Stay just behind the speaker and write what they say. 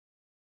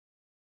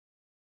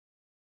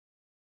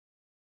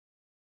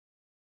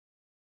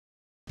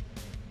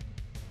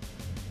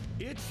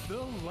It's the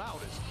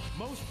loudest,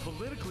 most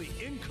politically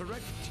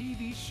incorrect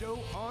TV show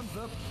on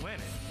the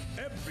planet.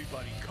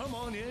 Everybody come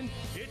on in.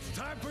 It's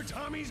time for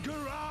Tommy's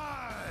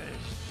Garage.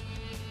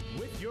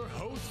 With your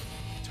host,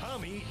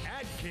 Tommy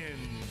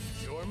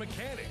Adkins. Your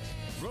mechanics,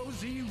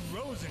 Rosie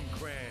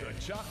Rosencrantz. The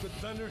Chocolate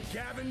Thunder,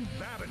 Gavin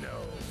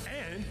Babineau.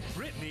 And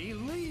Brittany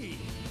Lee.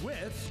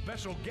 With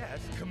special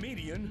guest,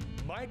 comedian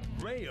Mike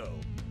Rayo.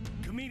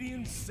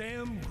 Comedian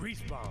Sam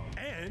Griesbaum.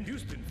 And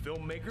Houston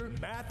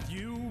filmmaker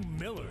Matthew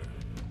Miller.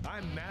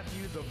 I'm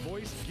Matthew, the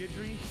voice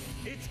Guidry.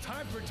 It's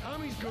time for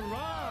Tommy's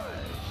Garage.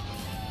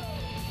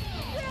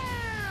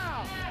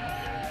 Yeah!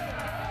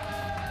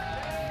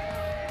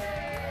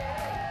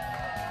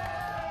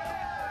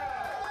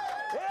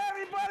 Hey,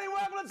 everybody,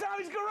 welcome to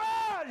Tommy's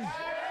Garage.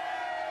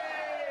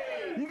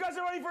 You guys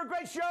are ready for a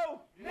great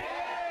show?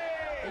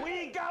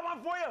 We got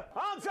one for you.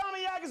 I'm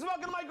Tommy Adkins.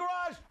 Welcome to my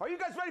garage. Are you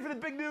guys ready for the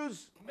big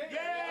news?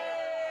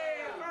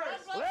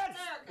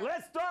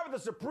 Let's start with the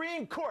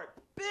Supreme Court.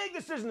 Big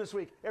decision this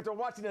week. After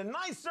watching the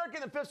Ninth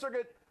Circuit and Fifth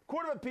Circuit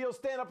Court of Appeals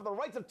stand up for the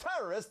rights of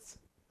terrorists,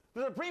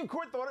 the Supreme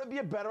Court thought it would be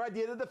a better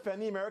idea to defend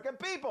the American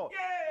people.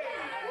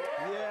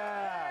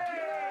 Yeah.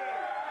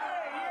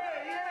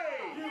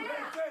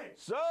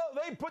 So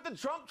they put the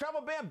Trump travel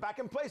ban back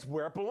in place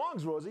where it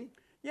belongs, Rosie.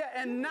 Yeah,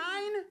 and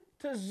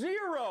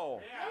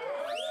 9-0.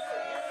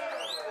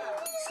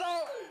 So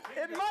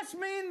it must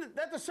mean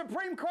that the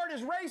Supreme Court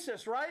is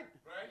racist, right?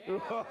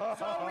 So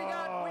we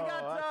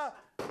got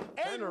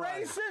 8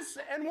 racists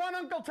and 1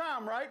 Uncle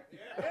Tom, right?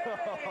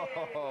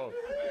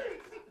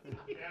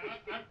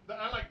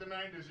 I like the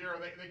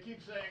 9-0. They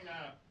keep saying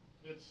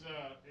it's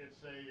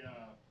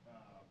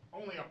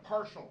only a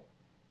partial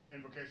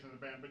invocation of the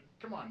ban, but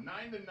come on,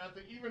 9-0.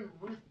 Even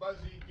Ruth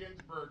Buzzy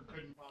Ginsburg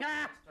couldn't find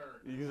it.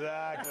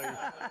 Exactly.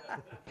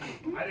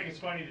 I think it's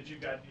funny that you've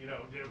got,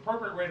 the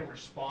appropriate way to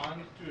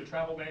respond to a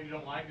travel ban you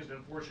don't like is to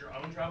enforce your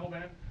own travel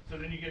ban. So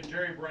then you get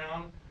Jerry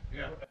Brown.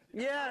 Yeah.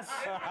 Yes.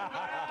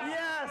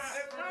 Yes.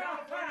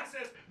 California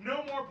says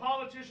no more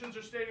politicians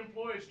or state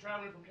employees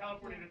traveling from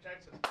California to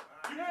Texas.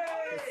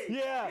 Yay!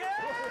 Yeah.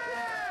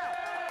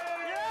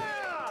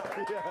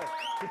 Whatever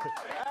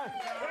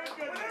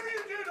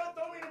you do, don't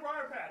throw me in a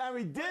briar patch. And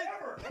we did,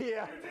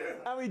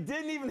 and we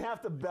didn't even have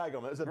to beg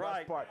them. It was the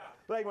best part.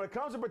 Like when it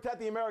comes to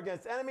protecting America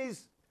against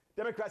enemies,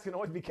 Democrats can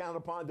always be counted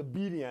upon to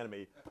be the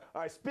enemy.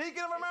 All right,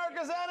 speaking of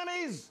America's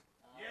enemies.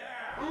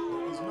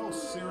 There's no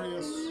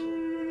serious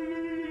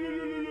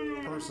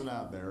person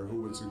out there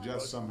who would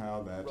suggest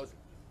somehow that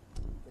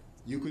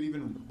you could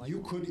even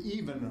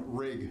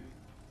rig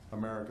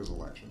America's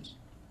elections.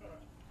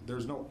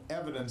 There's no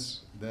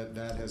evidence that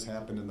that has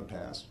happened in the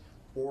past,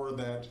 or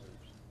that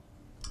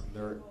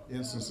there are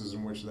instances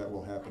in which that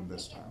will happen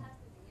this time.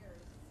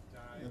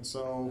 And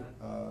so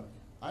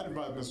I'd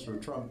invite Mr.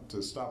 Trump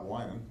to stop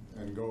whining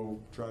and go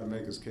try to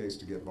make his case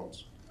to get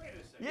votes.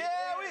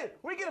 Yeah,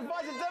 we can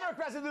advise the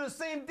Democrats to do the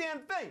same damn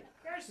thing.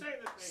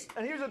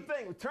 And here's the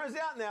thing. It turns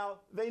out now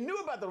they knew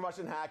about the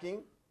Russian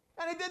hacking,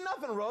 and he did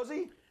nothing,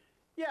 Rosie.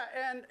 Yeah,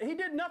 and he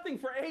did nothing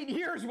for 8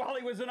 years while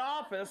he was in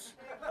office.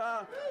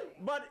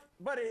 But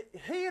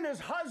he and his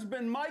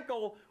husband,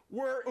 Michael,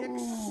 were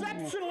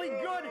exceptionally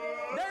good.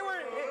 They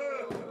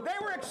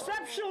were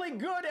exceptionally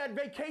good at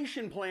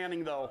vacation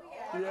planning, though.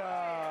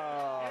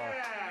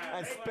 Yeah.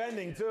 And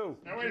spending, too.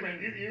 Now, wait a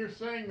minute. You're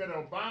saying that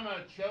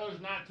Obama chose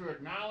not to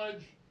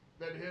acknowledge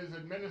that his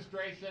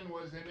administration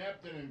was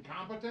inept and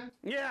incompetent?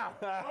 Yeah.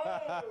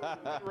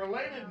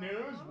 Related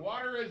news,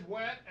 water is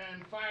wet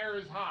and fire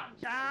is hot.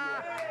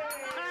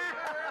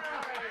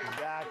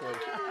 Exactly.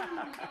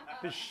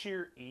 The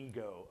sheer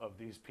ego of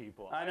these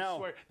people. I know.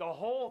 Swear, the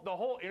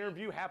whole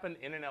interview happened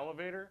in an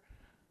elevator.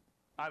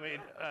 I mean,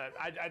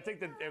 I think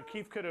that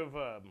Keith could have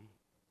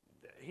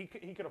he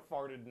could have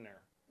farted in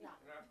there.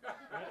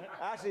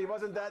 Actually, it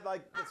wasn't that,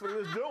 that's what he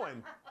was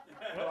doing.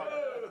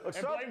 And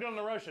blamed on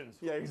the Russians.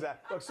 Yeah,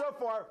 exactly. Look, so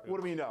far, what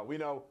do we know? We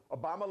know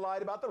Obama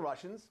lied about the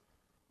Russians.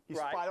 He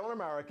spied on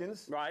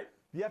Americans. Right.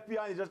 The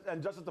FBI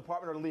and Justice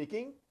Department are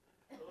leaking.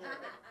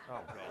 Oh,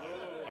 God.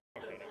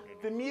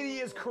 The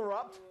media is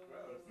corrupt.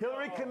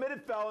 Hillary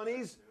committed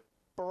felonies.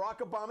 Barack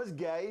Obama's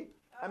gay.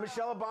 And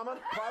Michelle Obama,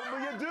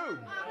 probably a dude.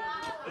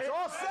 It's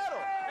all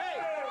settled. Hey,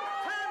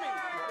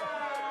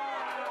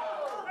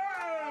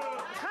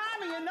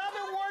 Tommy, in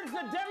other words,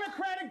 the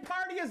Democratic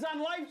Party is on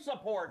life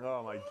support.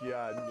 Oh, my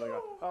God.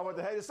 Oh, what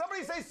the heck? Did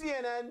somebody say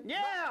CNN?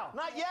 Yeah.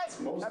 Not yet.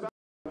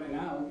 Right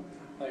now,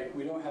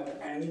 we don't have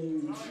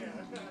any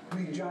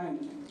big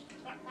giant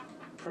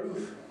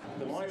proof.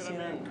 Then why is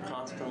CNN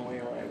constantly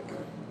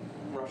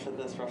Russia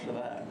this, Russia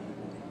that?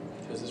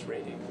 Because it's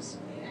ratings.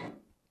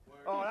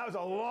 Oh,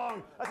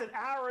 that's an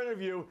hour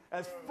interview, and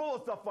it's full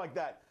of stuff like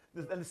that.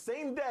 And the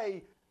same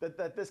day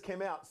that this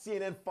came out,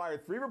 CNN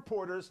fired 3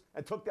 reporters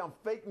and took down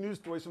fake news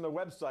stories from their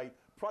website.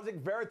 Project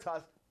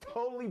Veritas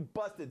totally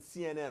busted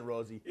CNN,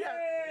 Rosie. Yeah.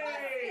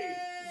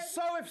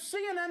 So if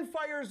CNN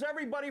fires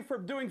everybody for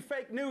doing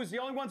fake news, the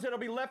only ones that'll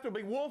be left will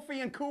be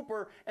Wolfie and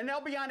Cooper, and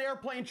they'll be on air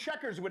playing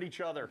checkers with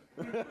each other.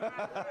 I'm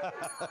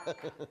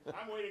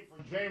waiting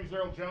for James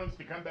Earl Jones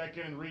to come back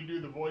in and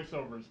redo the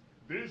voiceovers.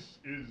 This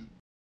is...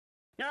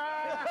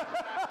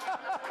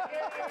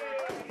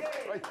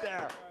 Right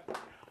there.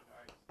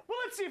 Well,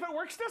 let's see if it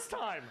works this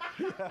time.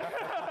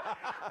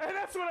 And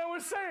that's what I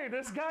was saying.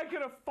 This guy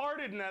could have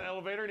farted in that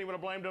elevator and he would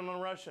have blamed it on the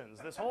Russians.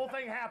 This whole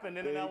thing happened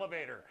in an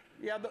elevator.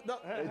 Yeah,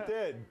 It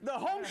did. The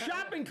Home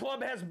Shopping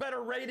Club has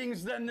better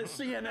ratings than the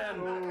CNN.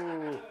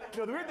 Ooh.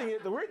 No,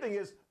 the weird thing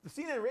is the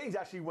CNN ratings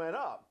actually went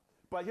up.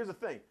 But here's the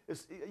thing: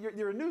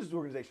 you're a news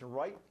organization,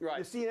 right?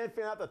 Right. If CNN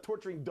found out that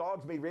torturing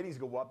dogs made ratings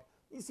go up,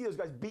 you see those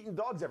guys beating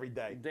dogs every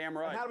day. Damn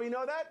right. And how do we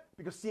know that?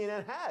 Because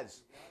CNN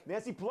has.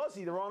 Nancy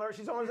Pelosi, they're on her.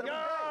 She's on her every day.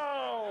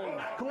 No!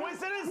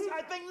 Coincidence?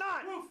 I think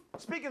not.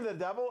 Speaking of the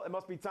devil, it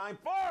must be time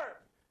for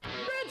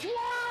Bitch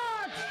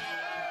Watch!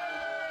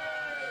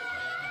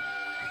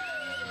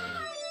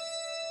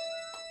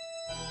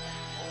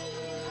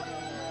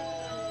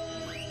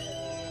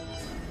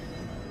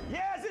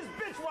 Yes, it's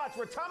Bitch Watch,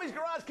 where Tommy's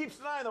Garage keeps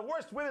an eye on the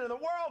worst women in the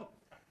world.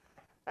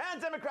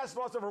 And Democrats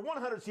lost over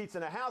 100 seats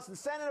in the House and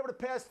Senate over the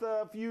past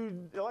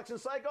few election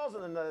cycles,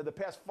 and in the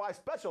past 5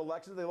 special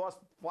elections, they lost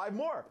 5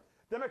 more.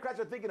 Democrats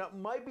are thinking it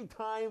might be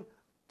time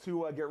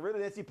to get rid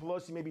of Nancy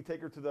Pelosi, maybe take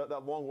her to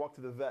that long walk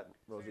to the vet,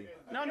 Rosie.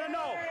 No.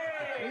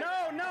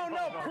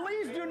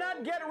 Please do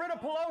not get rid of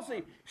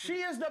Pelosi.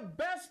 She is the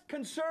best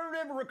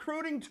conservative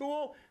recruiting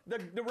tool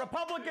the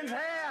Republicans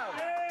have.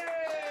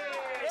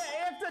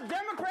 If the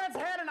Democrats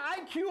had an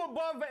IQ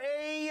above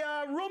a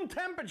room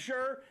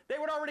temperature, they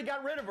would already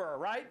got rid of her,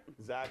 right?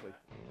 Exactly.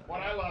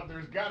 What I love,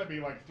 there's got to be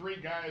like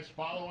 3 guys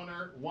following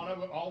her, one of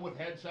them all with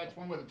headsets,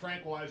 one with a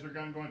tranquilizer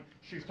gun going,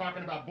 she's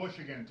talking about Bush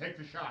again, take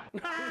the shot.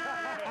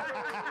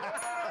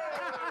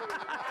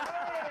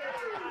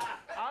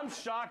 I'm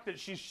shocked that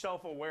she's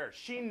self-aware.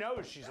 She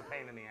knows she's a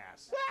pain in the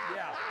ass.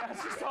 Yeah.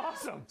 That's just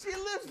awesome. She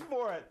lives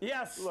for it.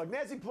 Yes. Look,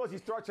 Nancy Pelosi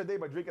starts her day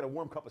by drinking a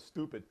warm cup of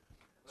stupid.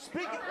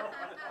 Speaking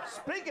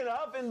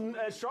of, in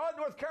Charlotte,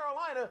 North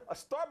Carolina, a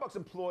Starbucks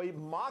employee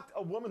mocked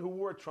a woman who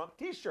wore a Trump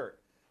t-shirt.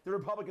 Did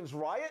Republicans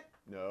riot?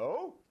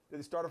 No. Did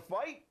they start a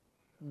fight?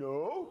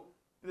 No.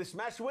 Did they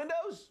smash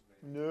windows?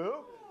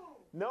 No.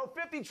 No,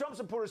 50 Trump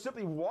supporters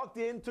simply walked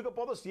in, took up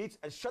all the seats,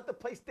 and shut the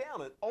place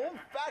down. An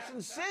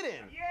old-fashioned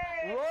sit-in.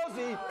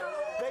 Rosie,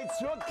 they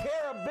took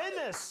care of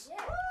business.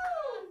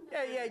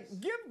 Yeah,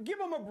 give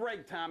them a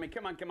break, Tommy.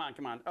 Come on.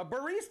 A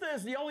barista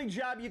is the only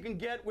job you can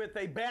get with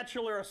a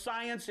Bachelor of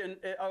Science and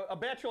a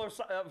Bachelor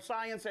of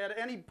Science at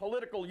any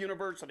political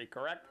university,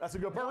 correct? That's a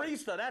good point.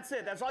 Barista, that's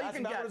it. That's all you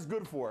can That's get. what it's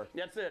good for.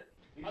 That's it.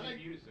 I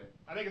think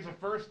it's the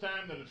first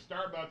time that a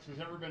Starbucks has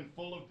ever been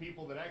full of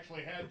people that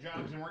actually had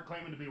jobs and weren't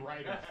claiming to be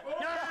writers.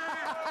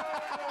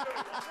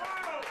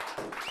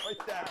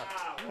 Right there.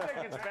 You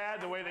think it's bad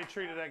the way they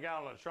treated that guy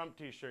on a Trump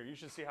t-shirt? You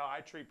should see how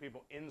I treat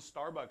people in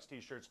Starbucks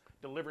t-shirts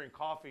delivering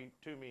coffee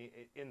to me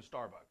in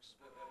Starbucks.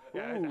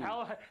 Yeah,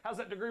 how's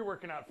that degree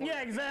working out for you?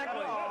 Yeah, exactly.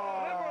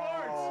 Liberal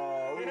arts.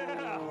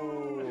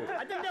 Yeah.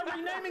 I think they're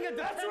renaming it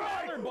to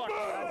 $10 bucks.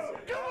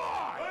 Come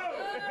on!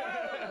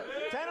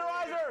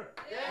 Tenderizer!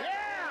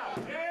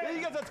 Yeah! He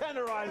gets a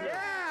tenderizer.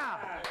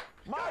 Yeah!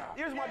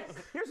 Here's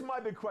my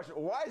big question.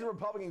 Why is a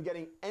Republican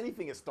getting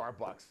anything at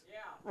Starbucks? Yeah.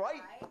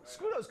 Right?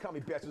 Screw those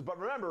commie bastards. But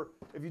remember,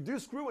 if you do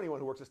screw anyone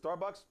who works at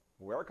Starbucks,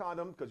 wear a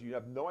condom because you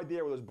have no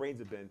idea where those brains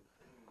have been.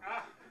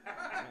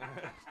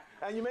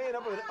 And you may end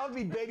up with an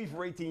ugly baby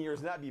for 18 years,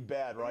 and that'd be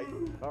bad, right?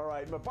 All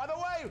right. But by the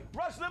way,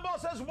 Rush Limbaugh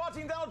says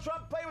watching Donald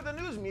Trump play with the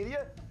news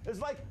media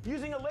is like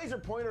using a laser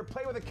pointer to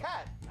play with a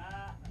cat.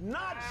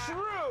 Not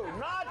true.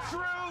 Not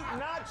true.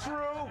 Not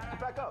true.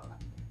 Back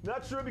up.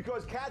 Not true,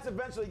 because cats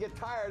eventually get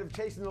tired of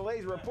chasing the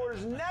laser.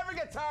 Reporters never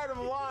get tired of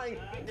lying,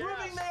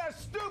 proving they are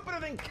stupider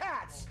than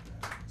cats.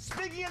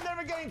 Speaking of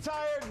never getting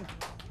tired,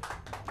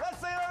 let's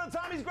say hello to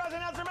Tommy's Garage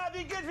announcer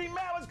Matthew Gidry.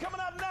 Matt, what's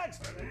coming up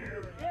next?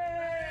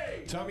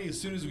 Yay! Tommy,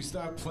 as soon as we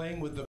stop playing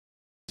with the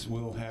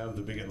we'll have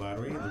the Bigot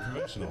Lottery and the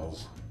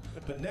professionals.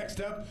 But next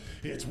up,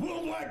 it's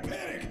Worldwide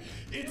Panic.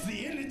 It's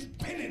the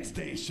Independence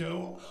Day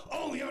show,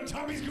 only on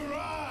Tommy's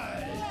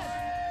Garage.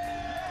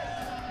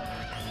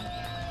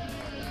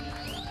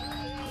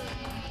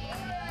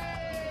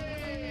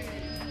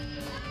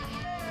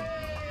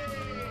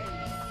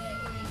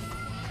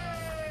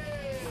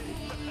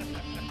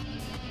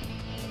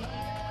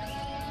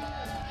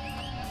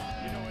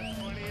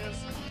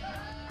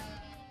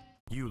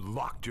 You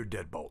locked your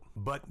deadbolt,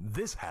 but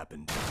this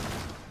happened.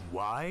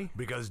 Why?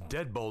 Because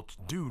deadbolts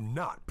do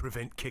not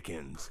prevent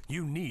kick-ins.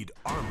 You need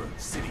Armor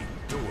City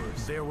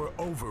doors. There were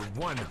over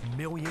 1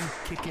 million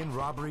kick-in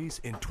robberies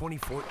in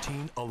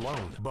 2014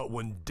 alone. But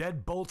when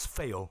deadbolts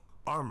fail,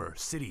 Armor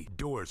City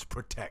doors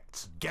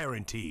protects.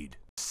 Guaranteed.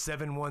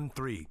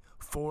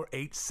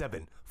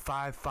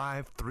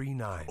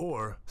 713-487-5539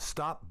 or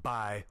stop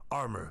by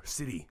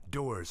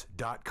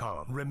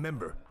ArmorCityDoors.com.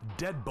 Remember,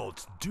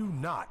 deadbolts do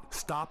not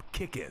stop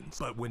kick-ins,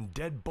 but when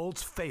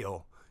deadbolts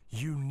fail,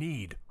 you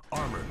need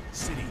Armor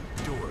City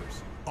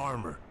Doors.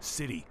 Armor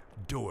City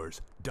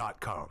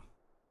KRIVdoors.com.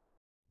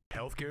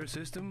 Healthcare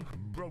system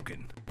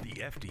broken. The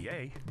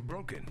FDA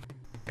broken.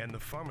 And the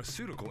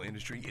pharmaceutical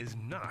industry is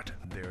not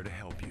there to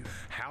help you.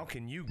 How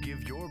can you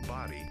give your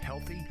body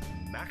healthy,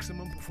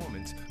 maximum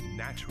performance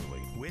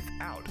naturally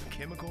without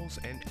chemicals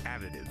and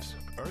additives?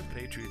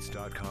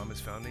 EarthPatriots.com has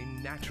found a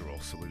natural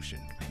solution.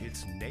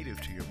 It's native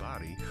to your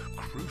body,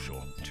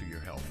 crucial to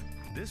your health.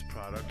 This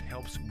product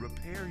helps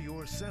repair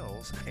your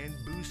cells and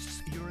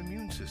boosts your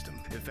immune system,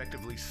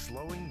 effectively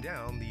slowing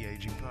down the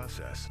aging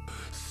process.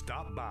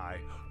 Stop by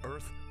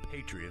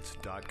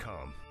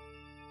EarthPatriots.com.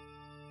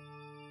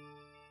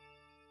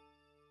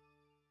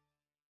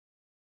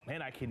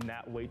 Man, I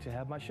cannot wait to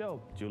have my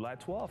show. July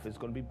 12th, it's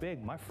going to be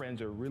big. My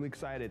friends are really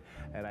excited,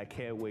 and I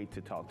can't wait to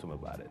talk to them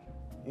about it.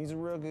 He's a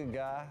real good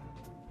guy.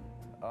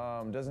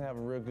 Doesn't have a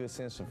real good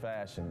sense of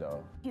fashion,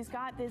 though. He's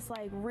got this,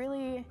 like,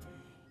 really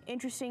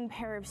interesting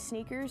pair of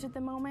sneakers at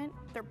the moment.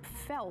 They're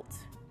felt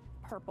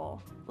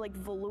purple, like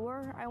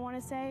velour, I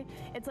want to say.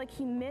 It's like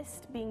he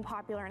missed being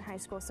popular in high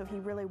school, so he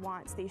really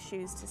wants these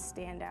shoes to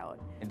stand out.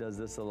 He does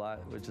this a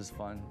lot, which is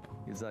fun.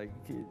 He's like,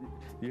 you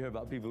hear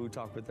about people who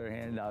talk with their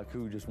hand, now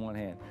who just one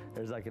hand.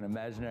 There's like an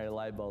imaginary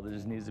light bulb that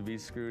just needs to be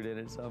screwed in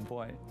at some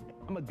point.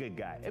 I'm a good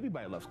guy.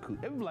 Everybody loves cool.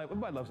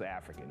 Everybody loves the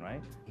African,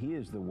 right? He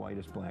is the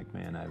whitest black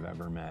man I've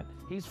ever met.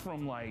 He's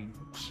from, like,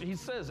 he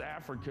says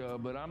Africa,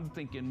 but I'm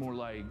thinking more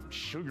like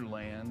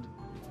Sugarland.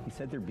 He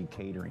said there'd be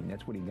catering.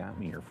 That's what he got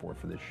me here for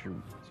this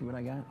shoot. See what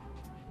I got?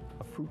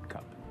 A fruit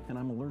cup. And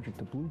I'm allergic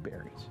to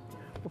blueberries.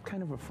 What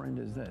kind of a friend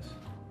is this?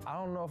 I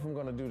don't know if I'm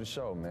gonna do the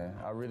show, man.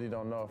 I really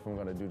don't know if I'm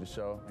gonna do the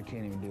show. I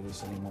can't even do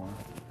this anymore.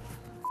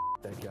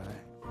 That guy.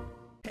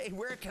 Hey,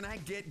 where can I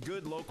get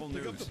good local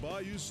news? Pick up the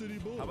Bayou City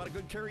Bull. How about a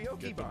good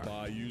karaoke bar? The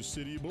Bayou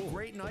City Bull.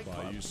 Great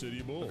nightclub. Bayou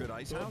City Bull. A good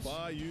ice house. The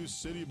Bayou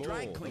City Bull.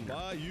 Dry cleaner. The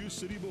Bayou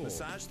City Bull.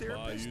 Massage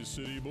therapist. Bayou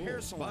City Bull. Hair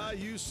salon.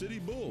 Bayou City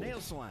Bull.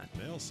 Nail salon.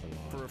 Nail salon.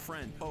 For a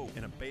friend. Oh,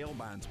 and a bail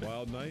bondsman.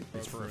 Wild night.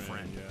 It's for a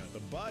friend. Yeah. The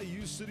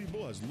Bayou City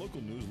Bull has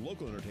local news,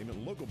 local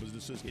entertainment, local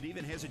businesses. It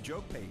even has a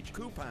joke page,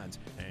 coupons,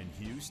 and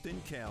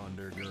Houston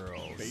calendar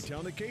girls.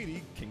 Baytown to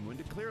Katy. Kingwood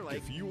to Clear Lake.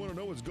 If you want to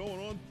know what's going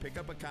on, pick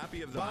up a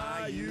copy of the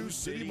Bayou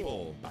City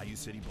Bull.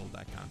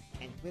 BayouCityBull.com.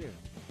 You do.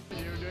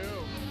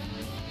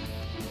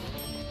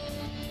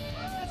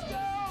 Let's go!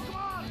 Come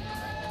on!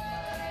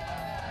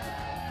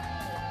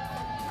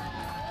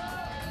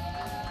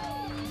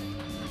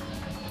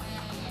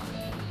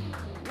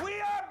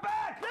 We are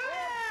back!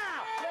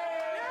 Yeah!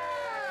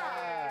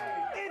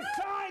 It's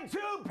time to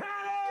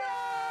panic!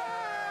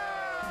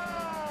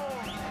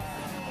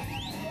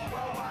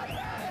 Worldwide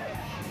panic!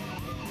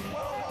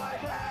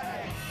 Worldwide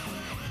panic!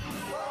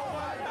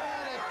 Worldwide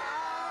panic!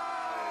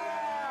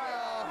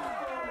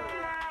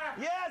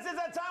 Yes, it's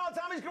that time on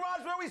Tommy's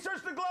Garage where we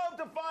search the globe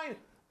to find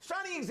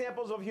shining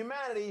examples of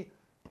humanity.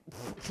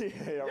 That's easy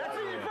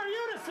for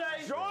you to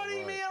say.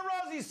 Joining me and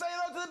Rosie, say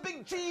hello to the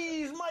big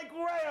cheese, Mike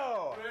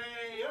Rayo.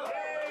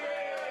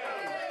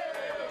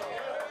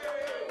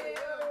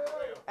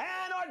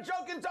 And our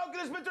joking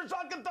token is Mr.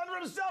 Talking Thunder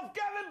himself,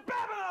 Kevin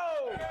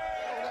Babineau. Oh,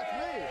 that's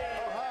me.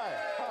 Oh, hi.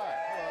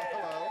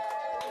 Hello.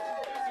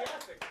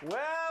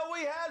 Well,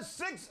 we have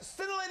 6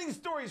 scintillating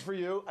stories for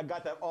you. I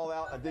got that all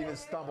out. I didn't even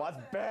stumble.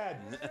 That's bad.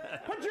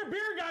 Put your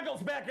beer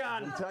goggles back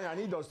on. I'm telling you, I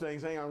need those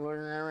things. Hang on.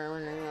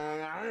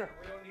 There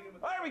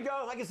we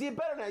go. I can see it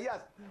better now.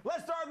 Yes.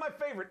 Let's start with my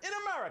favorite. In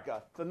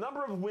America, the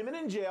number of women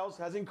in jails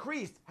has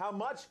increased. How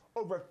much?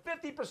 Over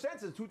 50%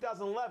 since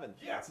 2011.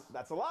 Yes.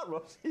 That's a lot,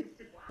 Rosie.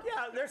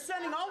 Yeah, they're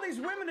sending all these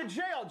women to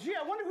jail. Gee,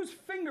 I wonder who's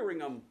fingering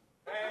them.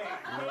 Hey.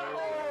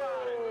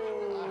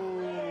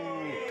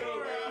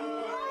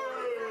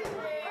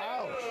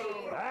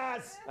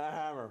 That's a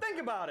hammer. Think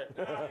about it.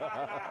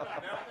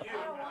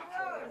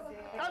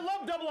 I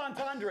love double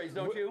entendres,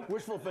 don't you?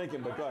 Wishful thinking,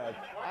 but go ahead.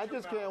 I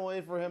just can't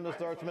wait for him to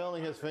start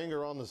smelling his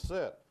finger on the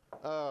set.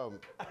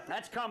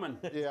 That's coming.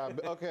 Yeah,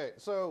 okay,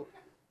 so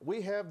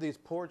we have these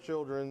poor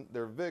children,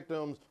 they're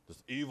victims,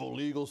 this evil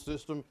legal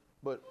system,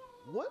 but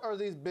what are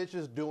these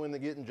bitches doing to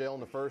get in jail in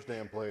the first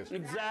damn place?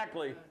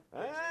 Exactly.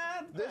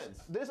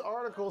 This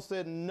article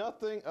said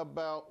nothing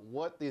about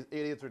what these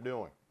idiots are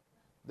doing.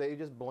 They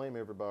just blame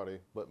everybody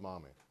but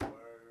mommy.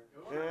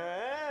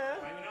 Yeah.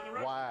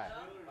 Why?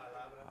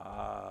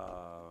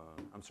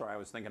 I'm sorry, I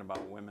was thinking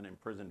about women in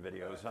prison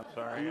videos. I'm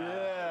sorry.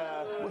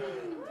 Yeah.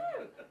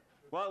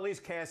 Well, at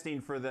least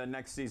casting for the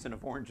next season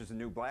of Orange is the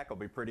New Black will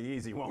be pretty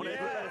easy, won't it?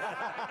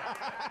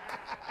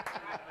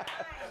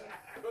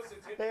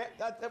 Hey,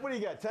 what do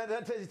you got?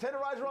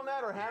 Tenderizer on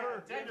that or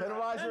hammer?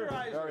 Tenderizer?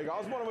 There we go. I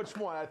was wondering which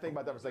one. I had to think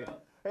about that for a second.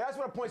 Hey, I just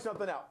want to point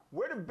something out.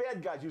 Where do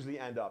bad guys usually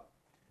end up?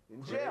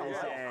 In jail.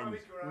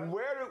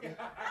 Where do...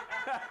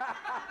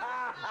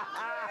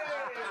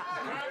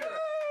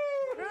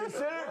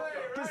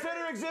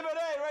 Consider Exhibit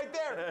A right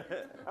there.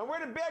 And where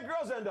do bad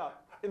girls end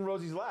up? In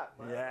Rosie's lap.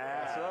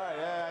 Yeah. That's right.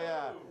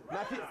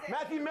 Yeah.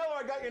 Matthew Miller,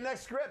 I got your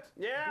next script.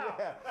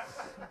 Yeah.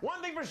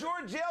 One thing for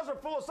sure, jails are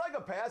full of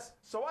psychopaths,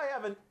 so I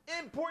have an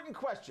important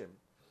question.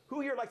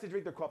 Who here likes to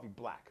drink their coffee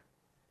black?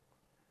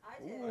 I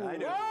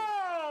do.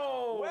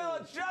 Whoa! Oh! Well,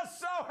 it just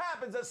so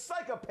happens that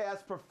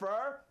psychopaths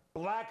prefer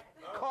black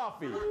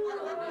coffee.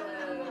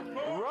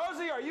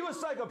 Rosie, are you a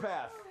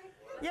psychopath?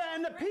 Yeah,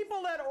 and the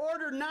people that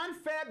order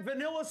non-fat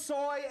vanilla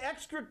soy,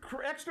 extra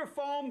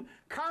foam,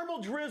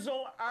 caramel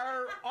drizzle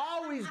are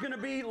always going to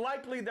be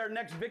likely their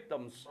next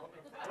victims.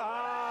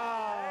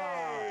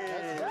 That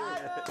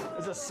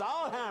is a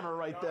solid hammer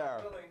right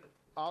there.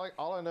 All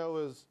I know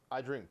is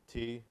I drink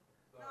tea.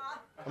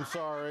 I'm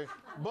sorry,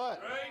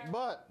 but.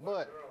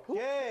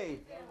 Gay.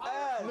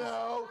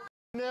 No.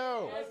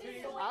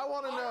 I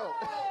want to know.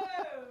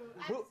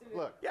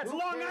 Look. Yeah, it's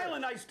Long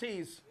Island iced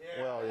teas.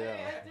 Well,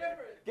 yeah.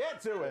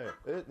 Get to it.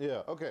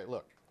 Yeah. Okay.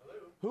 Look.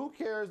 Who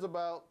cares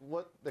about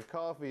what the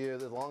coffee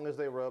is as long as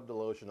they rub the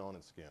lotion on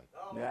its skin?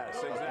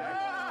 Yes,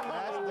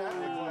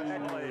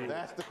 exactly.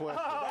 That's the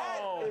question.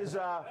 That is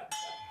a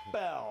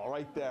bell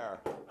right there.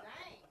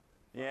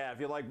 Yeah, if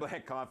you like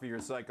black coffee, you're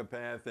a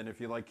psychopath, and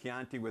if you like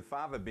Chianti with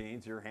fava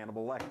beans, you're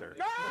Hannibal Lecter.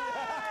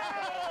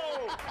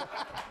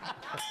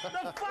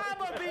 The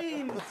fava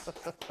beans!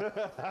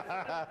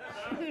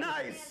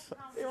 Nice.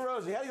 Hey,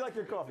 Rosie, how do you like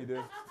your coffee,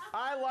 dude?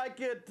 I like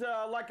it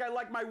like I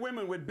like my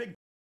women with big.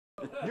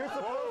 You're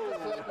supposed to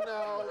say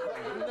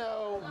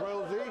no,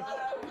 Rosie.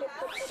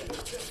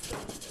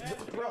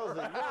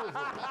 Rosie.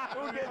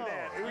 Who did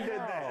that? Who did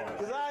that?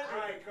 Because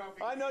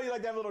I know you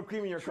like to have a little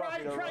cream in your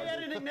coffee. Try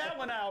editing that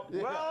one out.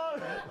 Yeah.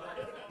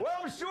 Well,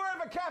 I'm sure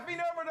if a caffeine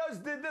overdose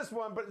did this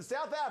one, but in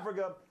South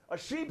Africa, a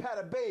sheep had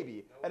a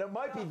baby, and it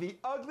might be the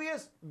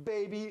ugliest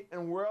baby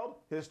in world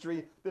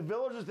history. The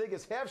villagers think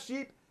it's half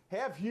sheep,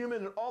 half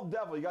human, and all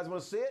devil. You guys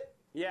want to see it?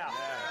 Yeah.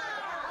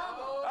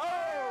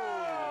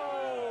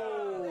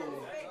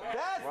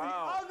 That's the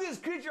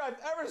ugliest creature I've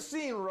ever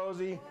seen,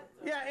 Rosie.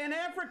 Yeah, in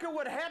Africa,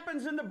 what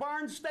happens in the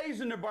barn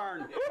stays in the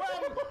barn.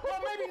 Well,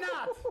 maybe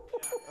not.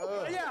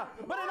 Yeah,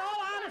 but in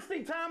all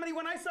honesty, Tommy,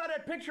 when I saw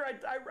that picture,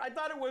 I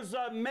thought it was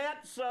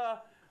Matt's.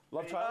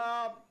 Love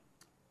child?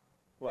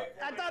 What?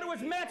 I thought it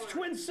was Matt's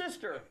twin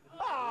sister.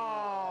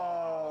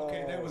 Oh.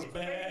 Okay, that was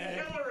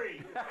bad.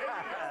 Hillary.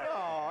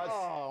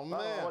 Oh, man.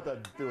 I don't know what to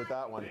do with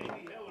that one.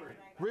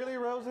 Really,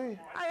 Rosie?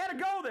 I had to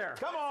go there.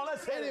 Come on,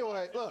 let's hit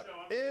Anyway, look,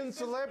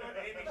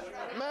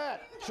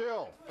 Matt,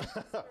 chill.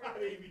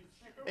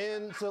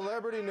 In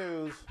celebrity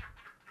news,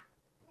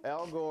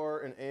 Al Gore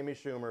and Amy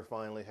Schumer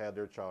finally had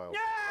their child.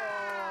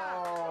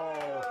 Yeah!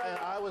 Oh, and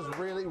I was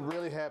really,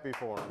 really happy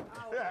for them. I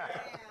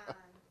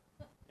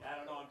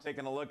don't know. I'm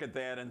taking a look at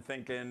that and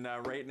thinking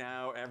right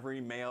now every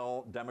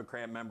male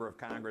Democrat member of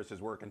Congress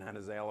is working on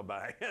his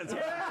alibi. And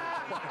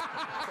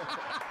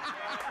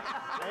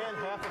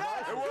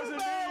half of It wasn't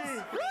me.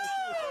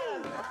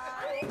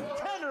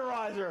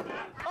 Tenderizer.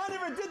 I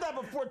never did that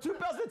before. 2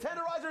 bells of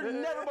tenderizer,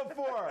 never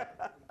before.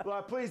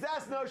 Well, please,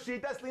 that's no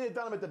sheep. That's Lena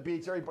Dunham at the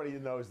beach. Everybody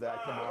knows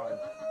that. Come on.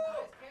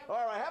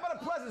 All right, how about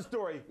a pleasant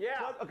story?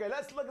 Yeah. Okay,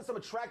 let's look at some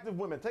attractive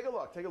women. Take a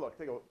look. Take a look.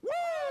 Take a look. Woo!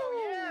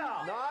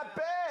 Yeah. Not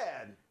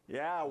bad.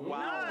 Yeah,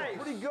 wow. Nice.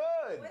 Pretty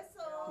good.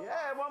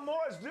 Yeah, one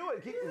more. Let's do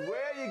it.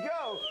 Where you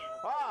go.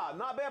 Ah,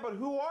 not bad, but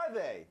who are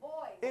they?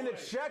 In the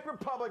Czech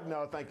Republic,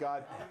 no, thank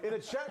God. In the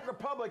Czech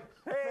Republic,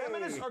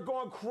 feminists are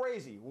going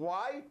crazy.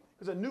 Why?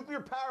 Because a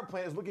nuclear power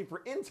plant is looking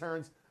for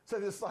interns, so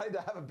they decided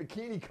to have a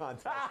bikini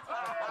contest.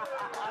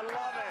 I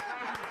love it.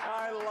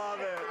 I love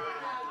it.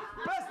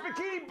 Best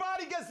bikini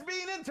body gets to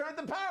be an intern at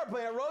the power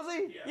plant,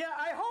 Rosie. Yeah,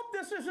 I hope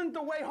this isn't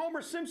the way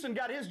Homer Simpson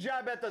got his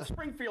job at the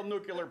Springfield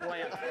nuclear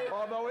plant.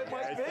 Although it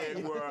might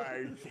be.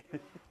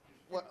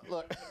 Well,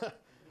 look,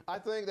 I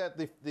think that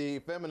the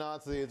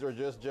feminazis are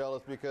just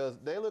jealous because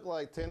they look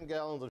like 10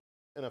 gallons of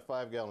in a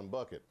 5-gallon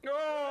bucket.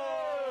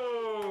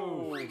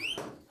 Oh!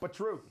 But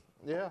true.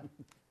 Yeah.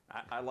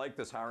 I like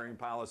this hiring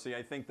policy.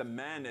 I think the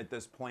men at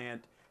this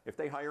plant, if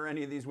they hire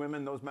any of these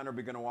women, those men are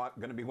going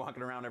to be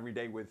walking around every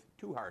day with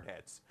 2 hard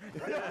hats.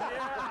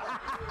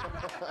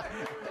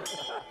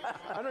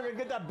 I'm not going to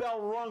get that bell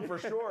rung for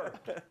sure.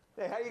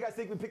 Hey, how do you guys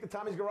think we picked the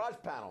Tommy's Garage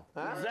panel?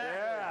 Huh? Exactly.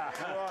 Yeah.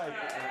 Right.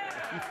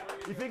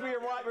 You think we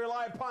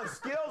rely upon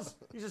skills?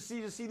 You just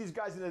see these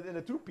guys in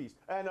a two-piece.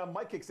 And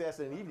Mike kicks ass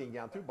in an evening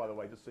gown, too, by the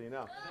way, just so you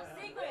know.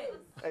 Secrets.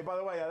 Hey, by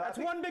the way. That's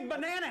one big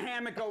banana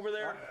hammock over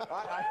there.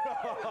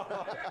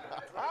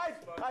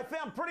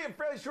 I'm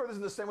fairly sure this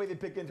is the same way they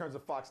pick interns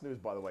at Fox News,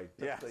 by the way.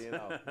 Just so you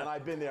know. And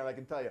I've been there, and I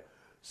can tell you.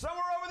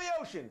 Somewhere over the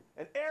ocean,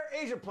 an Air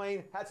Asia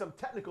plane had some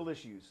technical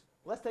issues.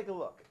 Let's take a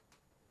look.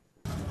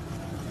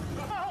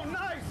 Oh,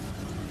 nice!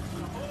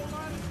 A whole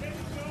lot of things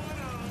going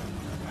on.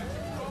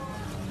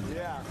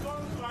 Yeah.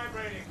 Phone's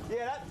vibrating.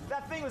 Yeah,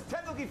 that thing was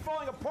technically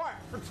falling apart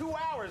for 2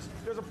 hours.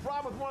 There was a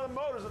problem with one of the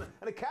motors, and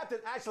the captain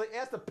actually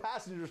asked the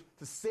passengers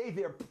to say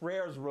their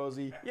prayers,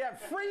 Rosie. Yeah,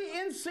 free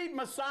in-seat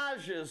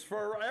massages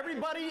for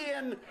everybody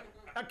in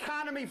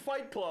Economy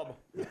Fight Club.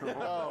 Oh,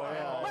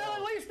 yeah. Well,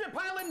 at least the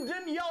pilot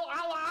didn't yell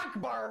Allah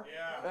Akbar.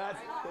 Yeah.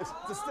 It's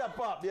a step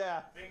up,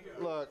 yeah.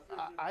 Look,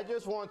 I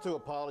just want to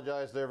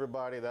apologize to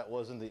everybody that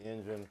was in the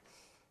engine.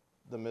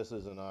 The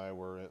missus and I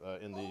were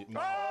in the...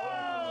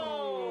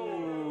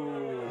 Oh!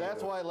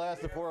 That's why it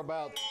lasted for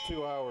about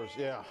 2 hours,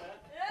 yeah.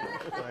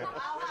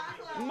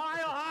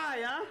 Mile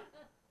high, huh?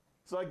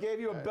 So I gave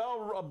you a bell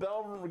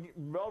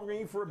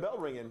ringing for a bell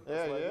ringing.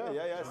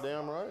 Yeah.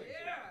 Damn right.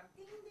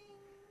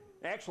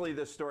 Actually,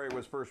 this story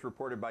was first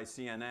reported by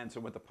CNN, so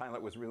what the pilot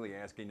was really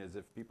asking is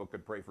if people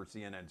could pray for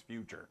CNN's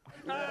future.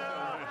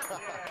 Yeah,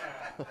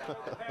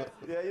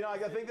 you know, I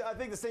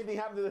think the same thing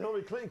happened to the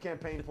Hillary Clinton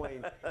campaign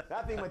plane.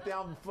 That thing went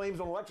down in flames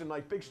on election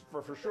night, big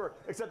for sure.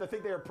 Except I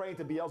think they were praying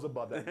to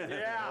Beelzebub then.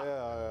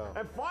 Yeah.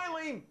 And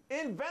finally,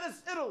 in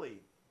Venice,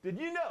 Italy, did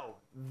you know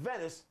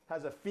Venice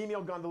has a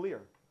female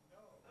gondolier? Oh,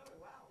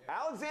 wow.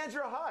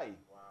 Alexandra High.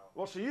 Wow.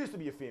 Well, she used to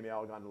be a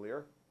female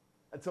gondolier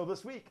until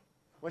this week,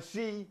 when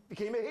she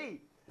became a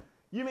he.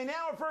 You may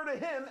now refer to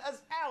him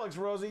as Alex,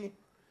 Rosie.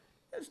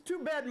 It's too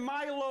bad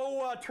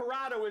Milo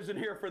Torado isn't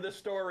here for this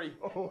story.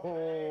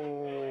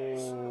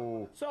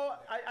 Oh. So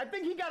I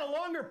think he got a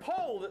longer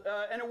pole,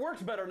 and it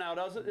works better now,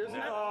 doesn't it? Isn't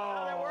it?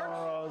 How that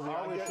works?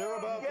 Are we sure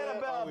about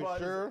that? Are we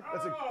sure?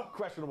 That's a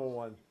questionable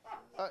one.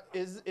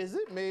 Is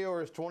it me,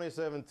 or is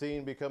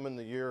 2017 becoming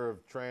the year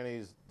of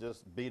trannies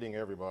just beating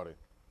everybody?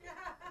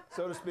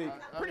 So to speak.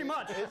 Pretty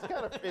much.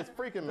 It's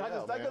freaking me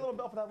out, Did I get a little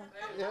bell for that one?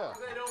 Yeah.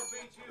 They don't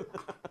beat you.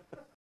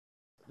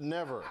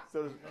 Never.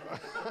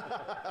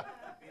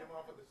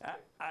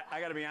 I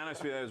got to be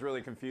honest with you, I was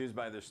really confused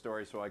by this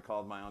story, so I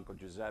called my Uncle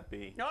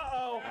Giuseppe.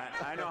 Uh-oh.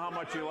 I know how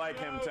much you like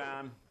him,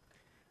 Tom.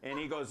 And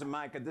he goes,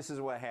 Micah, this is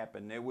what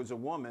happened. There was a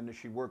woman,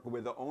 she worked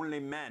with only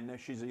men,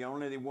 she's the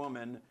only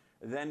woman.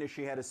 Then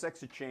she had a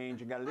sex change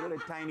and got a little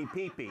tiny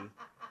pee-pee.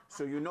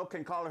 So you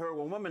can call her a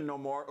woman no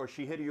more, or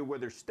she hit you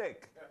with her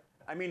stick.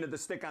 I mean the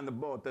stick on the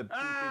boat.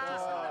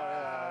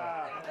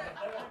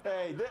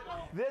 Hey,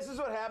 this is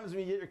what happens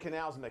when you get your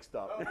canals mixed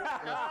up. Oh,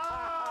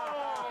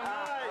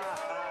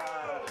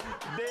 nice.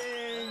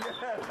 Ding.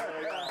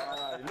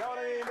 You know what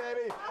I mean,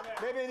 baby?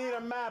 Maybe they need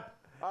a map.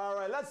 All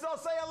right, let's all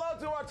say hello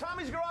to our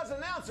Tommy's Garage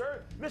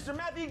announcer, Mr.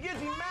 Matthew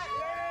Gibson. Matt.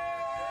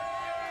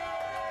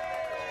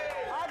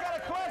 I got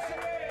a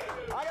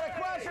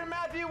question,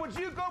 Matthew. Would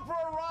you go for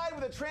a ride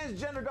with a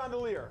transgender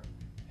gondolier?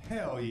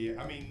 Hell yeah.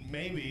 I mean,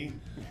 maybe.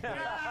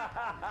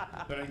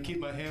 But I keep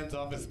my hands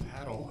off his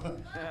paddle.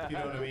 You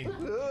know what I mean?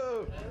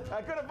 Ooh,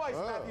 good advice,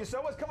 Matthew.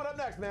 So what's coming up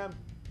next, man?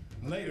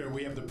 Later,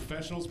 we have the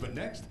professionals, but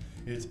next,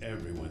 it's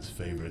everyone's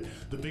favorite.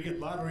 The Bigot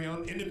Lottery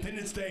on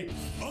Independence Day,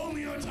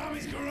 only on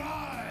Tommy's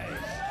Garage!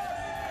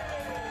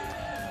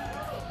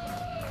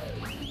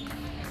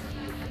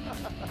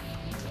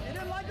 You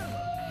didn't like us?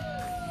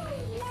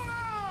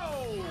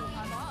 Whoa!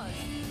 I'm on.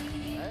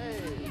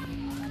 Hey.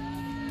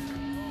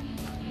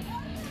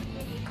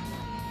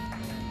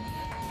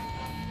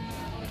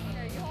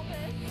 Here, you hold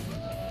this.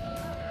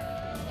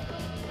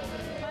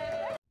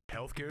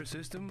 Healthcare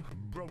system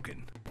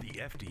broken. The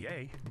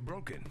FDA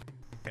broken.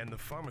 And the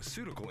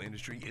pharmaceutical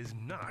industry is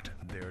not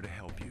there to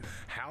help you.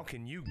 How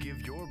can you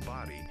give your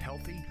body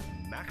healthy,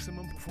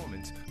 maximum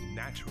performance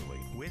naturally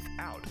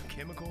without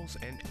chemicals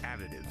and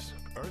additives?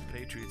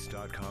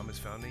 EarthPatriots.com has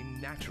found a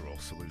natural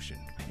solution.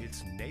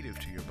 It's native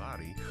to your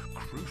body,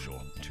 crucial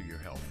to your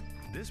health.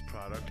 This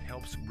product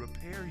helps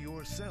repair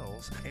your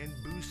cells and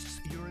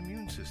boosts your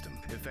immune system,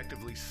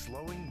 effectively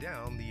slowing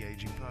down the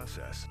aging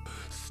process.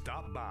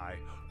 Stop by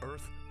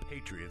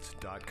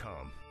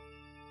EarthPatriots.com.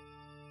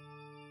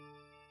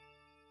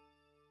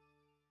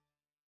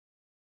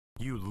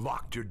 You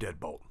locked your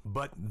deadbolt,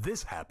 but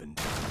this happened.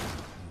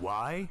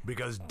 Why?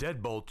 Because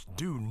deadbolts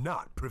do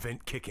not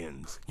prevent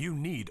kick-ins. You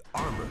need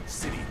Armor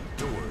City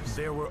doors.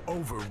 There were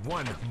over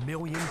 1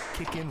 million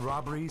kick-in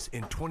robberies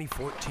in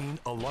 2014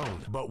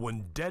 alone. But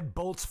when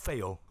deadbolts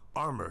fail,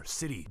 Armor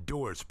City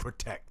doors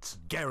protects.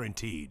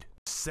 Guaranteed.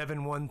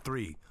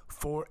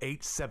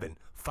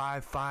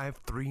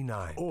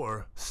 713-487-5539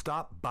 or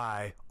stop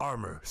by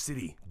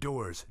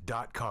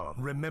ArmorCityDoors.com.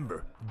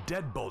 Remember,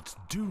 deadbolts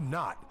do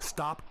not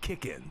stop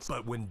kick-ins,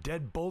 but when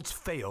deadbolts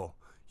fail,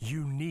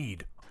 you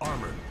need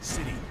Armor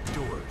City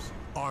Doors.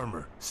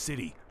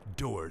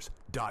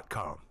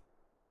 ArmorCityDoors.com.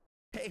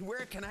 Hey,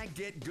 where can I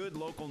get good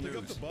local news? Pick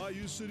up the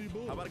Bayou City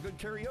Bull. How about a good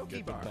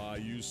karaoke bar? The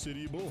Bayou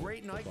City Bull.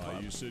 Great nightclub. The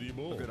Bayou City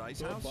Bull. A good ice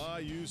house. The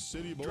Bayou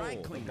City Bull. Dry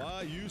cleaner. The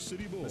Bayou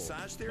City Bull.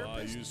 Massage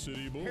therapist. Bayou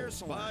City Bull. Hair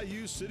salon.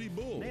 Bayou City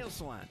Bull. Nail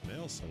salon.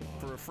 Nail salon.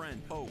 For a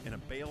friend. Oh, and a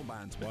bail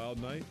bondsman.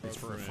 Wild night. It's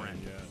for a friend.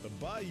 Yeah. The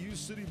Bayou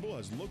City Bull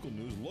has local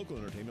news, local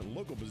entertainment,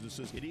 local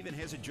businesses. It even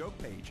has a joke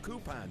page,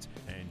 coupons,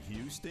 and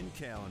Houston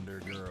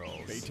calendar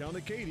girls. Baytown to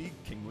Katy.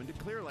 Kingwood to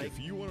Clear Lake. If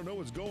you want to know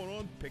what's going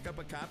on, pick up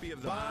a copy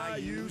of the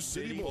Bayou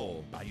City Bull.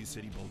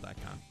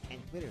 BayouCityBull.com.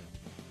 And Twitter.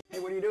 Hey,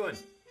 what are you doing?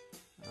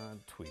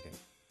 Tweeting.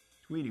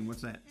 Tweeting,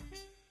 what's that?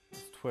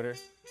 It's Twitter.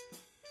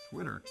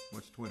 Twitter?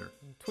 What's Twitter?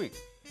 Tweet.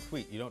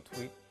 Tweet. You don't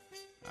tweet?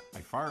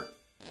 I fart.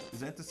 Is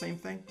that the same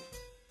thing?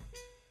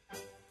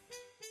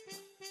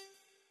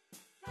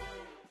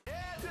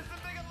 Yes, it's the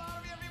Bigot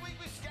Lottery. Every week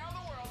we scour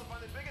the world to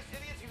find the biggest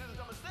idiots who do the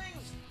dumbest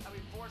things, and we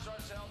force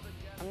ourselves to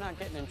get... I'm not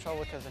getting in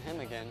trouble because of him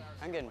again.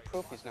 I'm getting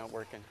proof he's not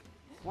working.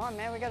 Come on,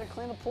 man, we gotta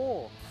clean the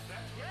pool.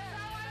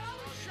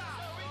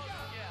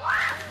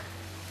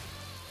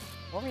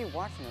 What were you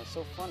watching? It was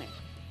so funny. I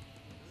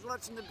was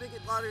watching the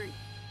Bigot Lottery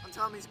on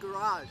Tommy's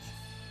Garage.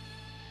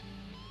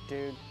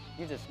 Dude,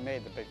 you just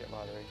made the Bigot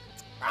Lottery.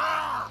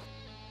 Ah!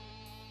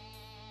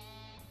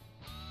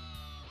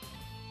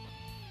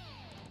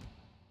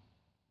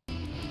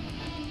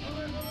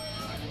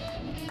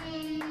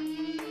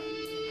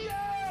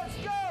 Yes,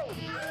 go!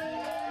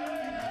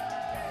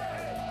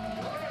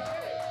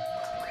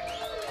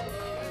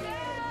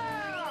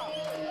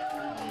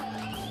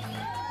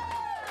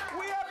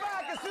 We are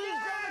back as soon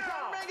as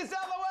John Ring is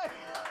out of the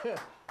way.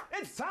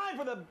 It's time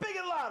for the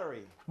Bigot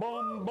Lottery.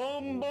 Boom,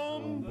 boom,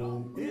 boom,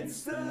 boom.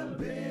 It's the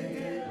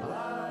Bigot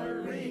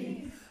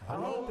Lottery. I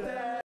hope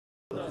that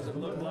doesn't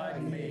look like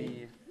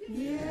me.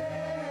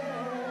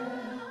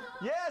 Yes,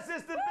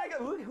 it's the Bigot.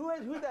 Who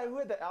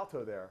had the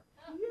alto there?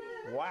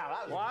 Wow,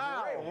 that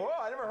was great. Whoa,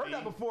 I never heard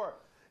that before.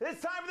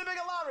 It's time for the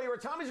Bigot Lottery, where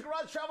Tommy's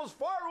Garage travels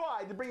far and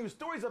wide to bring you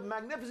stories of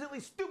magnificently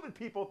stupid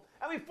people,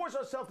 and we force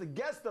ourselves to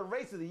guess the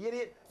race of the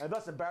idiot, and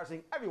thus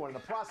embarrassing everyone in the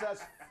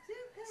process.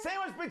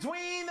 Sandwiched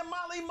between the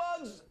Motley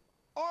Mugs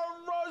are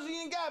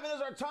Rosie and Gavin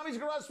as our Tommy's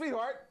Garage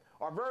sweetheart,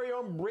 our very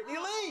own Brittany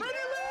Lee. Brittany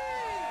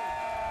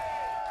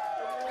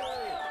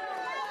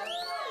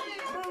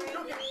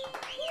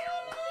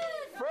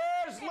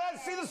First,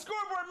 let's see the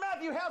scoreboard.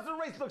 Matthew, how's the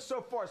race look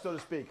so far, so to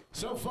speak?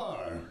 So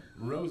far,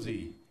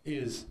 Rosie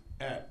is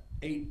at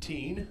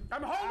 18.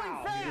 I'm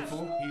holding fast.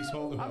 Beautiful. He's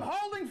holding. I'm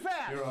holding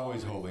fast. You're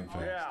always holding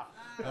fast.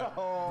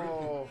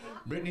 Yeah.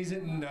 Brittany's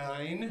at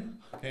 9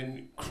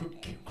 and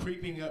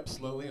creeping up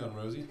slowly on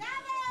Rosie.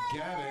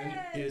 Gavin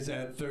is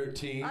at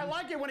 13. I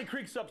like it when he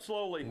creaks up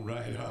slowly.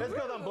 Right on. It's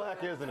because I'm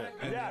black, isn't it?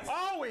 And Yes,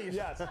 always.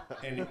 Yes.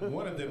 And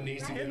one of them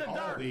needs to In get the all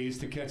dark. of these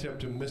to catch up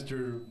to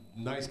Mr.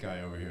 Nice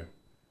Guy over here.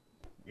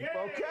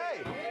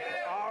 Okay.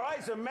 All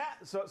right. So Matt.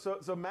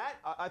 So Matt.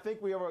 I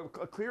think we have a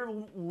clear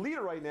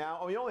leader right now.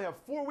 And we only have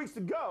 4 weeks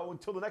to go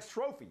until the next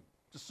trophy.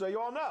 Just so you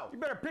all know. You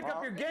better pick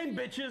up your game,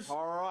 bitches.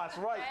 All right. That's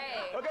right.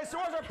 Hey. Okay. So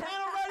is our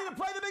panel ready to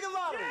play the Bigot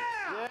Lottery?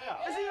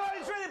 Yeah. Is he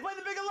already ready to play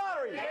the Bigot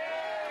Lottery? Yeah.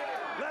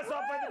 Let's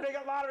all play the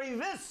Bigot Lottery.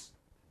 This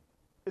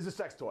is a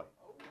sex toy.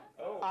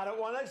 I don't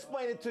want to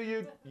explain it to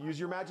you. Use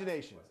your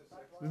imagination.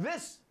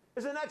 This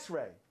is an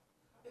X-ray.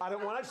 I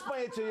don't want to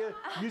explain it to you.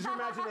 Use your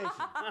imagination.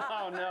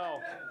 Oh, no.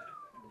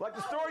 Like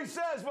the story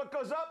says, what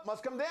goes up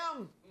must come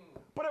down.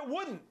 But it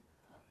wouldn't.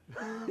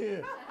 3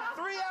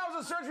 hours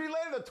of surgery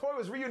later, the toy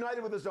was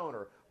reunited with its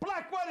owner.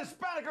 Black, white,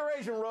 Hispanic, or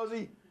Asian,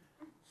 Rosie?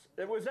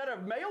 Was that a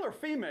male or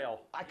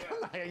female? I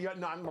can't.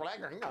 I'm black.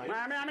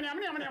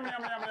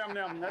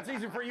 That's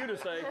easy for you to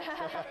say.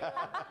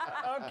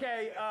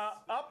 Okay,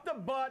 up the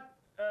butt.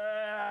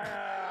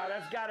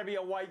 That's got to be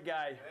a white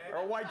guy or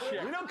a white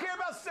chick. We don't care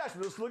about sex.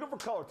 We're just looking for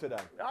color today.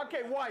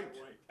 Okay, white.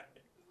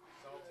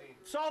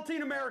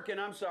 Saltine American,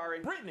 I'm sorry.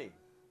 Brittany.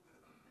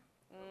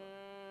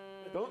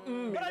 But I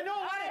know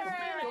a lot of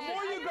experience. The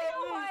more you go,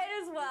 white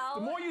as well.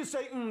 the more you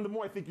say, the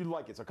more I think you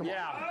like it. So come on. All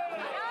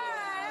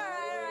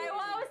right.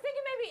 Well, I was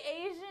thinking maybe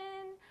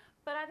Asian,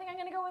 but I think I'm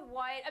gonna go with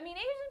white. I mean,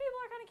 Asian people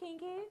are kind of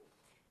kinky,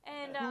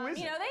 and Who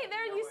isn't? you know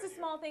they're used to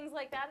small things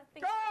like that.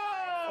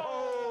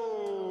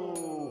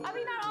 Oh! I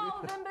mean, not all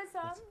of them, but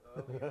some.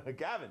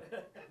 Gavin.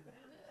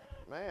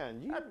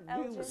 Man, you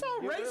so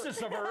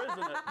racist of her, isn't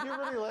it? You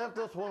really left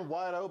this one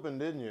wide open,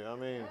 didn't you? I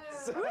mean,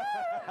 If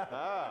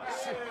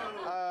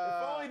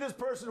only this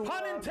person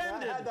Pun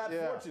intended. had that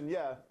fortune.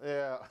 Yeah.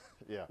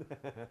 yeah.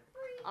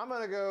 I'm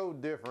gonna go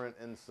different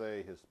and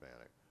say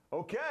Hispanic.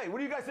 Okay. What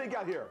do you guys think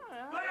out here?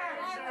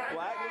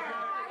 Black.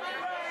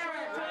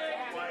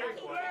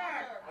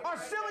 Our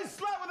silly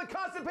slut with a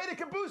constipated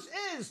caboose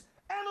is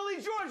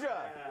Emily,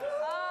 Georgia.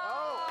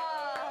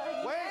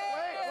 Wait.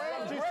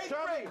 She's Great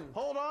chubby. brain.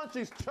 Hold on,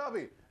 she's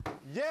chubby.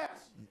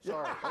 Yes.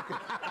 Sorry. Okay. I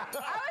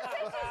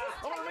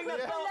want to ring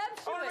that bell.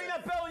 I want to ring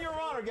that bell in your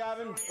honor,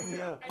 Gavin.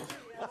 Yeah.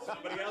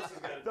 Somebody else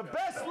has got it. The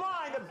best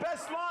line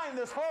in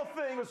this whole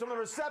thing was from the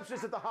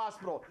receptionist at the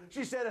hospital.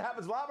 She said it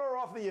happens a lot more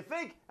often than you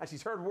think, and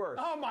she's heard worse.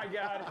 Oh my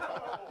God.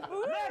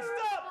 Next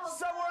up,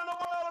 somewhere in the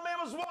world, a man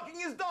was walking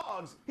his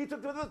dogs. He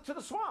took them to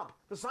the swamp.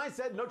 The sign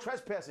said no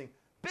trespassing.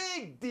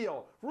 Big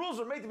deal. Rules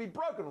are made to be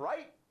broken,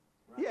 right?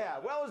 Yeah,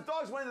 well, his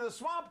dogs went into the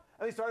swamp,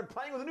 and they started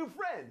playing with a new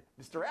friend,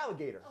 Mr.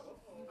 Alligator.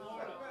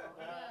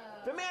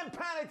 The man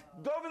panicked,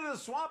 dove into the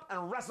swamp,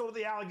 and wrestled with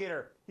the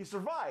alligator. He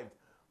survived,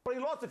 but he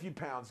lost a few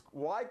pounds.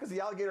 Why? Because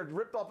the alligator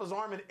ripped off his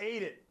arm and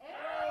ate it.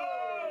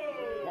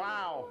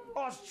 Wow.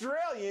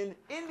 Australian,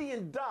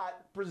 Indian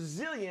dot,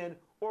 Brazilian,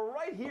 or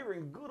right here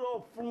in good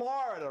old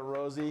Florida,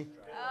 Rosie.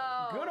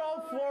 Oh. Good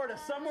old Florida,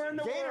 somewhere in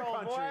the Gator world.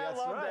 country, Boy, I that's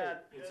love right.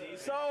 that.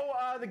 So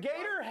the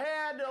gator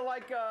had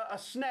like a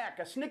snack,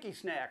 a snicky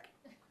snack.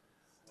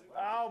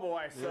 Oh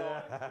boy, so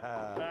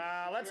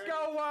let's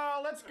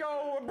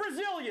go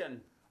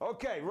Brazilian.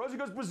 Okay, Rosie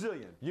goes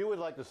Brazilian. You would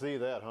like to see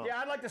that, huh? Yeah,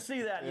 I'd like to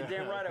see that. You're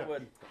damn right I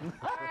would. All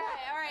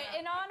right.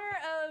 In honor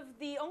of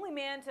the only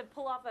man to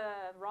pull off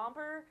a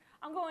romper,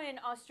 I'm going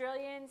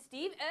Australian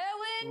Steve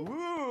Irwin.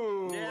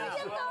 Ooh. Yeah.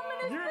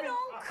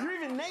 You're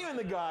even naming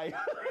the guy.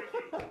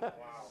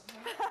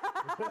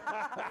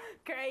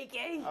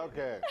 Crikey.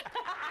 Okay.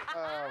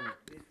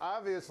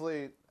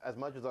 Obviously, as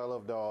much as I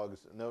love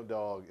dogs, no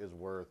dog is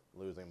worth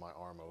losing my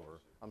arm over.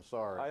 I'm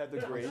sorry. I have to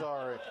agree. I'm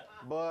sorry.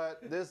 But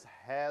this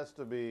has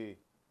to be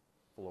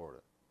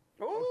Florida.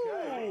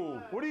 Okay.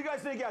 What do you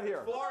guys think out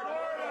here? Florida.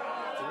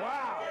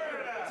 Wow.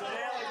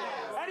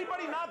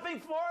 Anybody not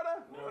think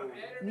Florida?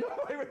 No.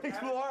 Nobody thinks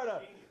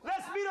Florida.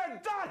 Let's meet our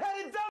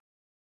dot-headed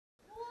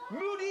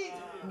Moody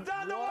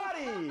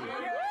Dandawadi.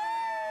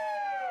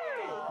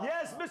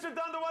 Yes, Mr.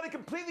 Dandawadi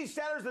completely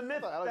shatters the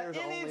myth that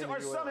Indians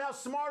are somehow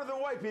smarter than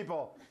white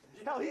people.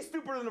 Hell, he's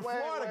stupider than the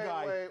Florida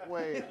guy.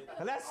 Wait.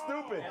 And that's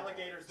stupid.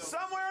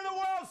 Somewhere in the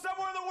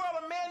world,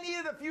 a man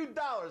needed a few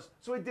dollars.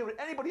 So he did what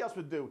anybody else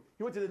would do.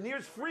 He went to the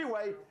nearest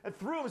freeway and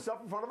threw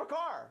himself in front of a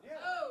car.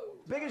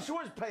 Big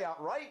insurance payout,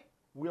 right?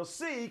 We'll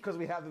see, because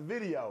we have the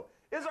video.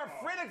 Is our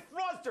frantic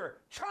fraudster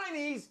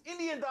Chinese,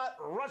 Indian,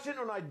 Russian,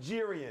 or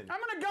Nigerian? I'm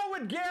going to go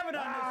with Gavin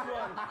on this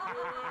one.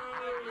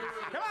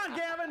 Come on,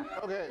 Gavin.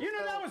 Okay. You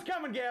knew that was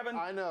coming, Gavin.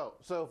 I know.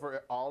 So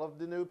for all of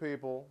the new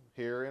people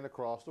here and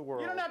across the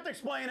world. You don't have to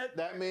explain it.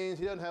 That means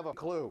he doesn't have a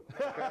clue.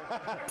 Okay?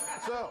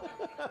 So,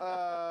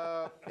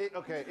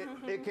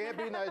 it can't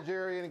be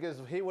Nigerian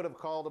because he would have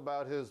called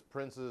about his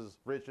prince's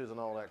riches and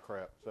all that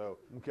crap. So,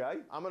 okay.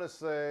 I'm going to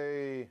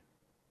say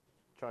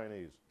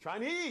Chinese.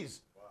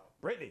 Chinese. Wow.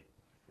 Brittany.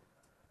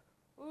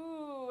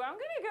 Ooh, I'm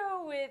gonna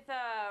go with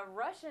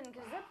Russian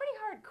because they're pretty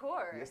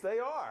hardcore. Yes, they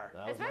are.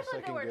 Especially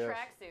if they wear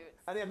tracksuits.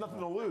 And they have nothing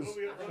to lose.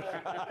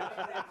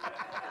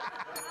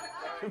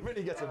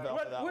 Brittany gets a belt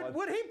for that one.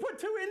 Would he put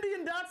 2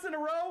 Indian dots in a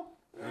row?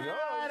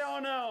 I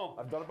don't know.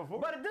 I've done it before.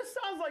 But this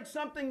sounds like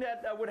something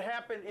that would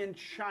happen in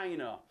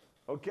China.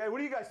 Okay, what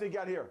do you guys think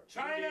out here?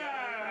 China!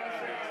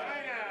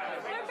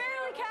 They're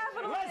barely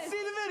capitalist. Let's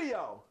see the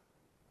video.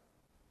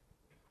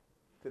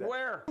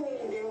 Where?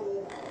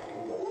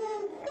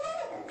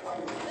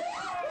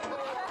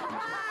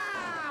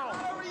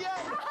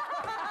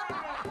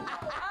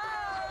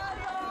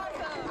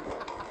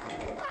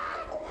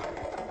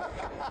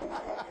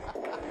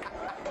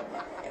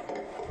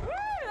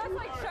 That's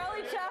like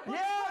Charlie Chaplin.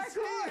 Yes,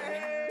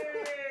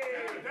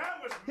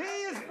 he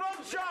is from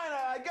China.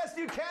 I guess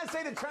you can't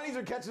say the Chinese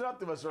are catching up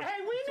to us. Hey,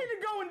 we need to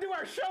go and do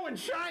our show in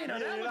China.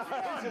 That was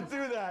fun. We should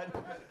do that.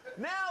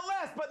 Now,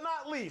 last but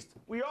not least,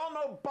 we all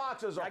know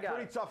boxers are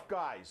pretty tough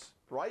guys,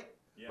 right?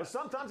 Yes. But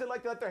sometimes they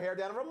like to let their hair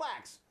down and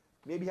relax.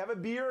 Maybe have a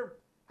beer,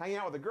 hang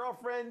out with a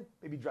girlfriend,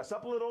 maybe dress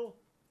up a little,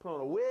 put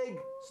on a wig,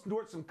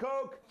 snort some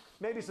coke,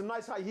 maybe some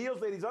nice high heels,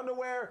 ladies'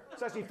 underwear,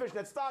 sexy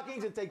fishnet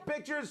stockings, and take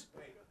pictures.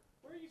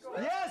 Where are you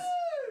going? Yes!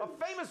 A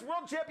famous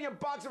world champion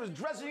boxer was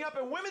dressing up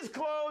in women's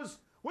clothes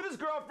with his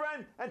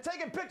girlfriend and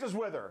taking pictures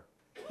with her.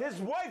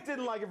 His wife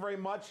didn't like it very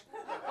much.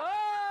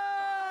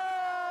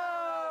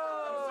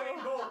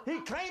 He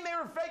claimed they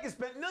were fake and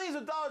spent millions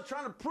of dollars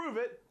trying to prove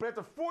it, but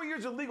after 4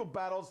 years of legal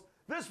battles,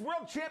 this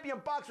world champion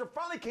boxer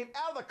finally came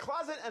out of the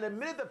closet and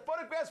admitted the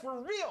photographs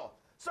were real.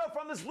 So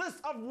from this list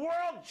of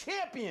world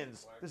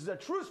champions, this is a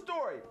true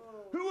story.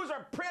 Who was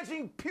our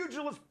prancing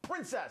pugilist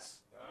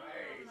princess?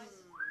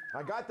 Nice.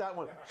 I got that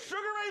one. Sugar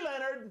Ray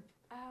Leonard,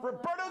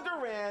 Roberto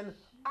Duran,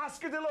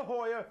 Oscar de la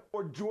Hoya,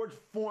 or George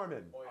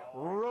Foreman?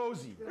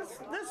 Rosie. This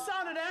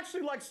sounded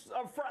actually like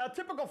a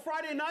typical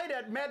Friday night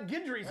at Matt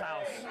Guidry's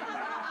house.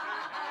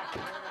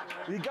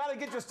 You got to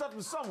get your stuff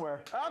from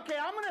somewhere. Okay,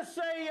 I'm going to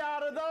say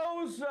out of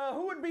those,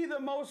 who would be the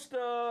most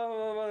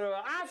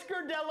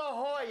Oscar de la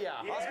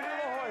Hoya? Yeah. Oscar de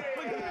la Hoya.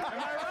 Am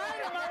I right?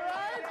 Am I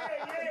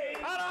right?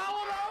 Out of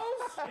all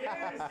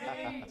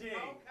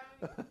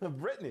of those?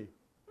 Brittany.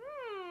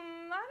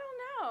 I don't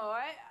know.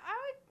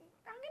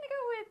 I'm gonna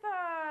go with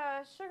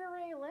Sugar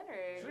Ray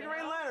Leonard. Sugar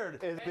Ray Leonard.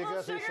 It's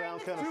because he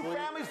sounds kind of sweet. 2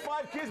 families,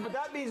 5 kids, but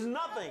that means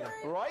nothing,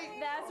 right?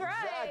 That's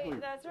right. Exactly.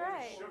 That's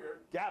right.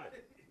 Gavin.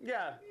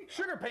 Yeah,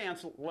 Sugar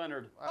Pants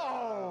Leonard.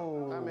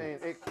 I mean,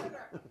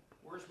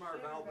 Where's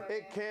Marvel?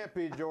 it can't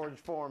be George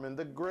Foreman.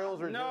 The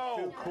grills are just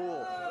too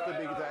cool to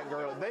be that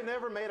girl. They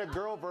never made a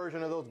girl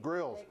version of those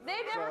grills. They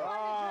never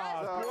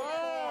wanted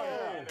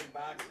to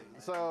dress.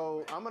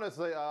 So I'm going to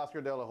say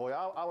Oscar de la Hoya.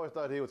 I always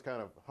thought he was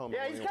kind of humble.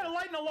 Yeah, he's kind of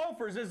light in the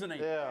loafers, isn't he?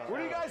 Yeah. What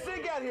do you guys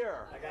think out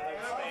here?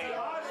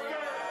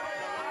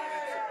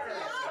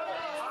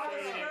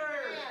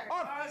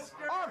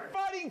 Our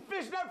fighting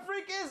fishnet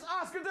freak is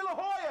Oscar de la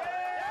Hoya.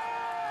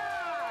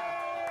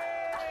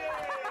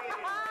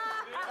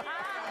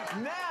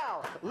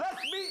 Now,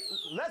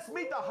 let's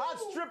meet the hot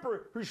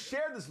stripper who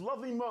shared this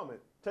lovely moment.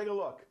 Take a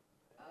look.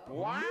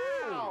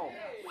 Wow.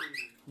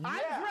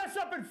 I dress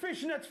up in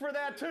fishnets for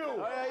that too.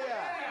 Oh,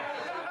 yeah.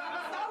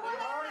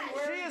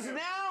 She is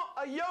now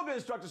a yoga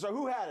instructor, so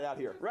who had it out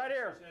here? Right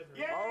here.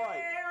 All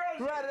right.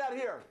 Who had it out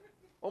here?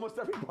 Almost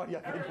everybody,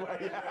 I think.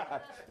 Yeah.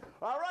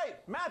 All right,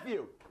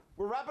 Matthew,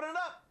 we're wrapping it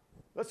up.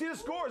 Let's see the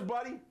scores,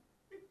 buddy.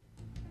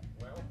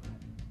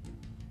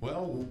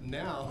 Well,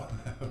 now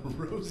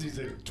Rosie's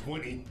at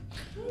 20.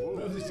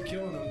 Rosie's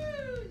killing him.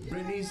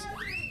 Brittany's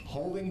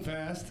holding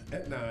fast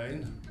at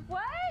 9.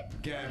 What?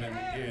 Gavin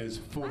is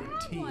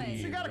 14.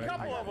 She got a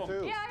couple of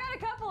them. Yeah, I got a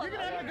couple of them.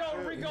 You're going to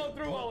have to go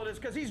through all of this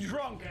because he's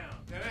drunk.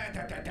 No,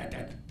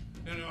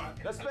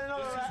 Let's spend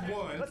another This is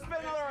one. Let's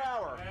spend another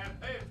hour.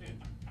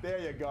 There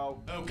you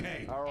go.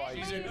 Okay. All right.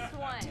 She's at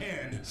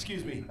 10.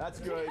 Excuse me. That's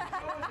good.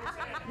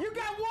 You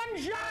got one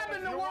job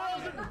in the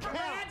world,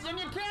 cats, and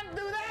you can't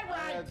do that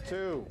right. Had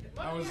 2.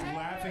 I was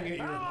laughing at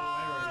your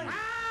hilarity.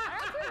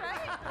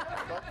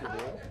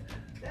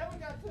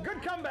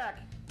 Good comeback.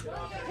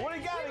 What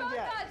did Gavin both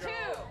get?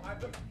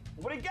 got 2.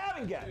 What did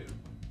Gavin get?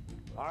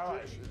 All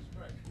right.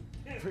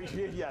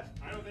 Appreciate it. Yes.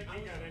 I don't think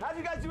he got it. How'd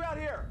you guys do out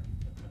here?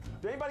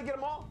 Did anybody get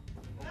them all?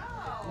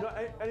 No.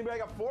 Anybody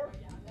got 4?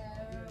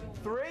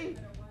 3?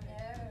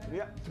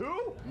 Yeah,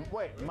 2?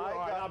 Wait, Mike,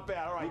 not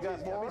bad. All right, you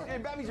got more?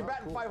 That means you're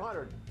batting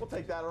 500. We'll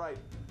take that. All right.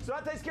 So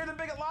that takes care of the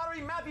bigot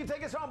lottery. Matthew,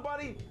 take us home,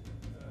 buddy.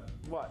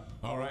 What?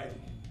 All right.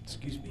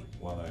 Excuse me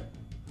while I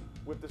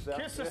whip this out.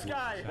 Kiss the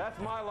sky. That's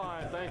my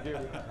line. Thank you.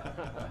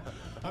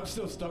 I'm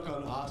still stuck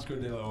on Oscar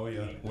De La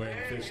Hoya wearing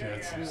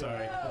fishnets. I'm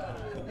sorry.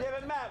 Yeah,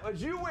 but Matt, would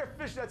you wear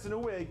fishnets in a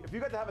wig if you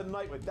got to have a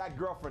night with that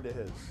girlfriend of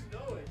his?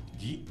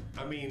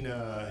 I mean,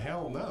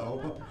 hell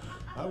no.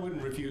 I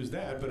wouldn't refuse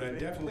that, but I'd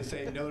definitely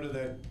say no to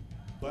that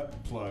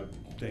butt plug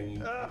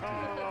thing.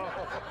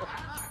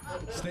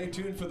 Stay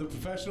tuned for the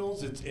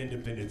professionals. It's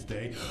Independence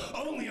Day,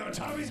 only on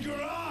Tommy's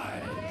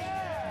Garage.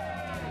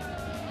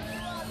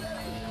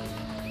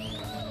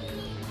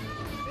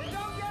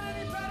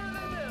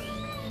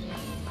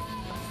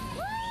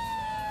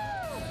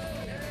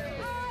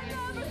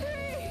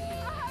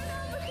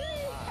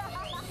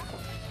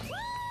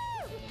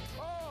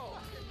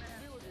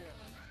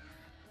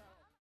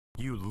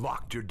 You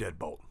locked your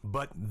deadbolt,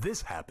 but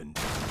this happened.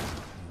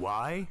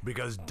 Why?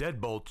 Because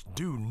deadbolts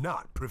do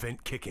not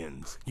prevent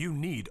kick-ins. You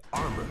need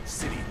Armor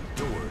City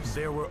doors.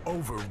 There were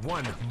over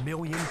 1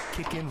 million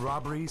kick-in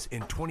robberies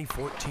in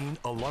 2014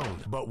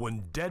 alone. But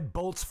when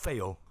deadbolts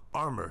fail,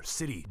 Armor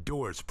City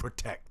doors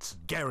protects.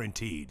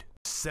 Guaranteed.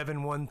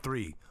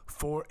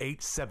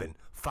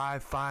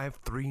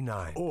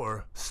 713-487-5539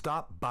 or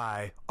stop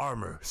by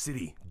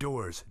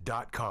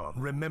ArmorCityDoors.com.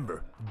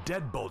 Remember,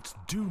 deadbolts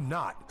do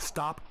not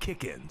stop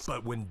kick-ins,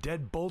 but when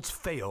deadbolts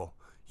fail,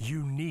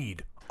 you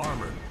need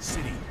Armor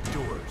City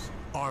Doors.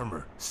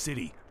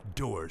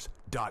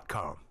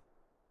 ArmorCityDoors.com.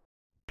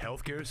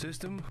 Healthcare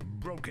system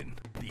broken.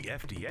 The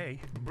FDA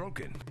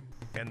broken.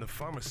 And the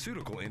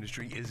pharmaceutical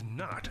industry is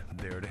not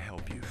there to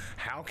help you.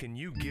 How can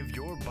you give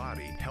your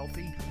body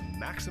healthy,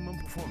 maximum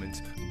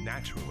performance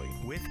naturally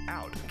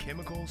without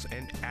chemicals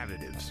and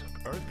additives?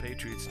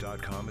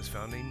 EarthPatriots.com has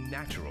found a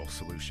natural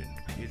solution.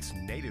 It's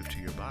native to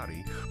your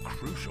body,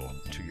 crucial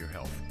to your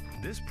health.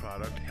 This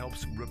product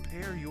helps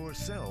repair your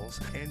cells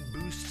and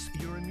boosts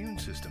your immune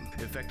system,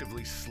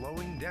 effectively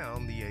slowing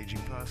down the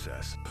aging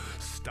process.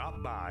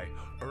 Stop by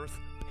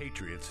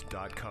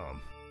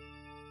EarthPatriots.com.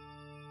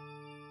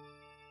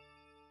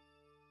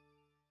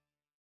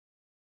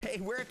 Hey,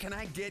 where can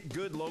I get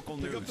good local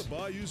news? Pick up the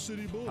Bayou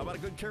City Bull. How about a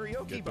good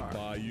karaoke bar? The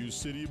Bayou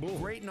City Bull.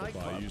 Great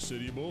nightclub. Bayou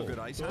City Bull. A good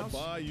ice house. The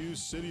Bayou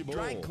City Bull.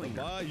 Dry cleaner.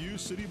 The Bayou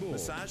City Bull.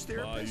 Massage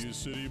therapist. Bayou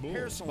City Bull.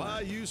 Hair salon.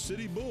 Bayou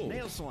City Bull.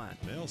 Nail salon.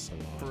 Nail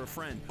salon. For a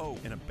friend. Oh,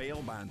 and a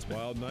bail bondsman.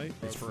 Wild night.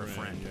 It's for a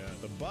friend. Yeah.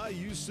 The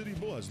Bayou City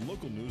Bull has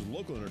local news,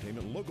 local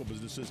entertainment, local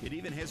businesses. It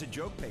even has a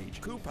joke page,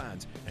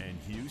 coupons, and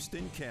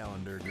Houston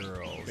calendar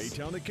girls.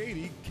 Baytown to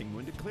Katy.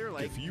 Kingwood to Clear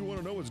Lake. If you want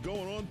to know what's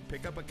going on,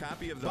 pick up a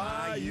copy of the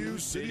Bayou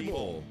City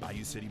Bull.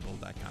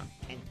 BayouCityBull.com.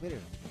 And Twitter.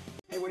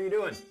 Hey, what are you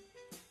doing?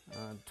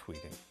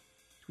 Tweeting.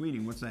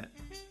 Tweeting, what's that?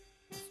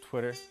 It's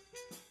Twitter.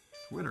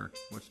 Twitter?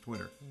 What's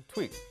Twitter?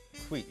 Tweet.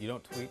 Tweet. You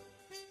don't tweet?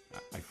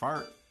 I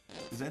fart.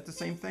 Is that the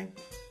same thing?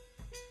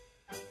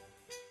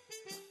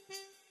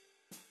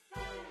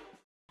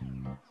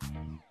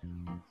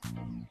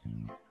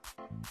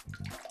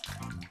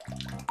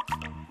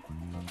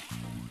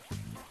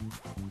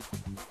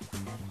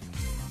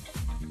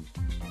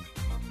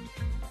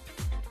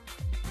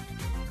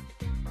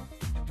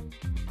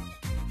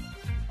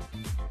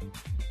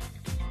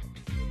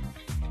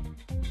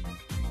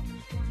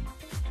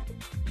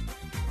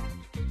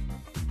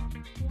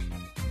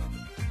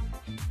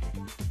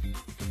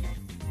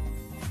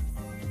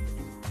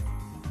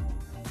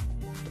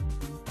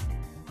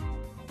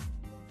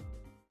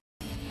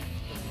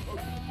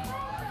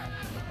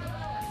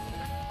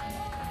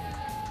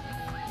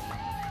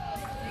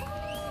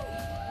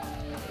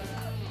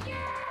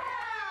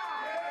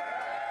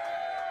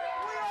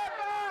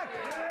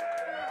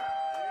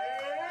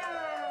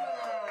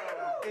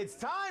 It's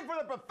time for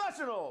the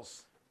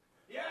professionals.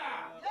 Yeah!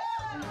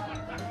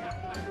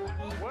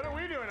 What are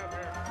we doing up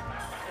here?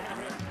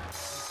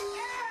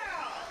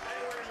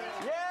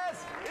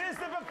 Yes, it is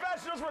the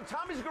professionals where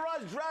Tommy's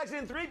Garage drags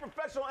in 3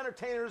 professional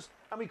entertainers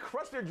and we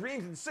crush their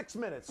dreams in 6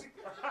 minutes.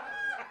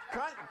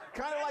 Kind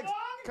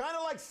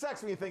of like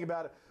sex when you think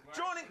about it.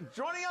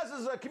 Joining us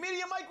is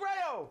comedian Mike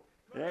Rayo.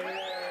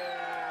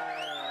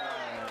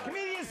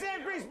 Comedian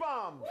Sam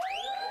Griesbaum.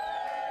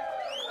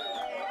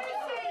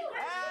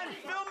 And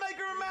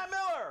filmmaker Matt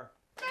Miller.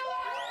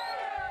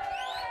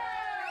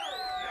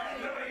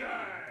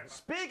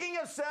 Speaking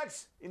of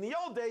sex, in the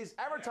old days,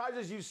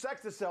 advertisers used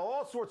sex to sell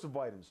all sorts of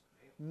items.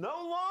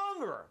 No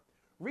longer.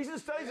 Recent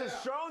studies have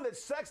shown that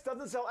sex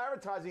doesn't sell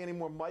advertising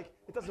anymore, Mike.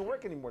 It doesn't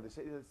work anymore. They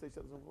say it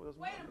doesn't work.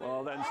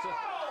 Well, then,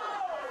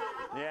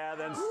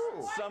 then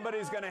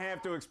somebody's going to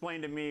have to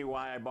explain to me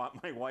why I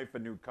bought my wife a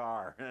new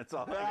car. That's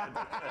all I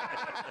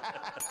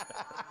got to say.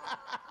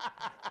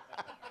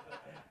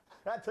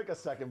 That took a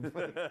second,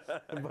 but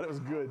it was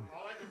good.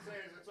 All I can say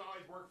is it's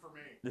always worked for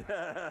me.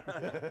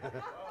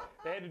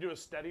 They had to do a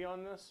study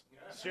on this?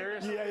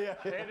 Seriously? Yeah.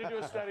 They had to do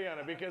a study on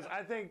it because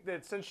I think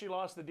that since she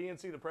lost the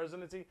DNC, the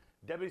presidency,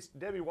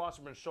 Debbie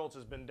Wasserman Schultz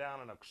has been down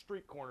in a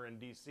street corner in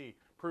D.C.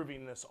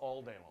 proving this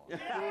all day long.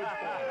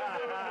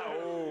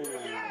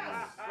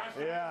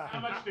 Yeah. How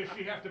much does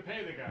she have to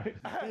pay the guy?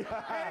 Hey,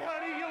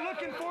 honey, you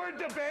looking for a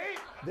debate?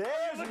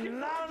 There's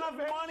not enough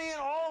money in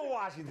all of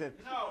Washington.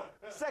 No.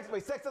 Sex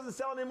doesn't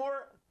sell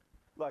anymore?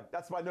 Look,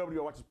 that's why nobody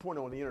watches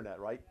porno on the internet,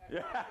 right?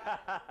 Yeah.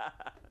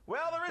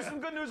 Well, there is some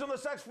good news on the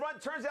sex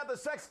front. Turns out that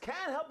sex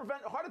can help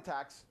prevent heart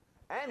attacks.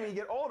 And when you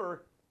get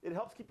older, it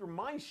helps keep your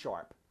mind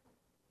sharp.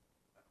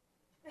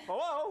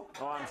 Hello?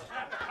 Oh,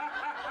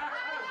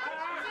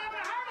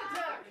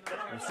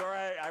 I'm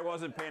sorry I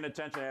wasn't paying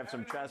attention. I have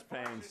some chest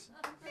pains.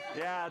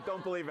 Yeah,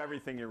 don't believe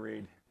everything you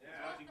read.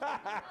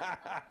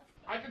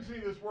 I can see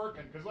this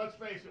working, because let's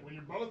face it, when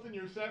you're both in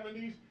your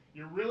 70s,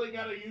 you really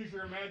got to use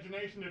your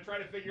imagination to try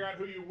to figure out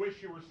who you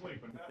wish you were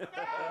sleeping.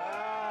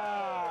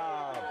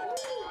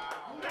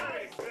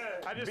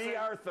 I just B. say,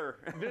 Arthur.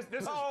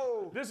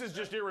 This is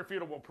just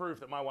irrefutable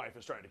proof that my wife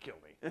is trying to kill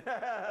me. That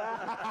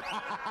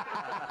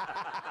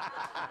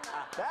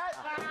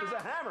is a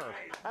hammer.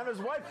 And if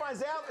his wife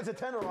finds out, it's a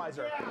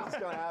tenderizer. It's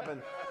going to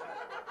happen.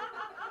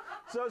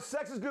 So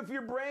sex is good for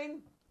your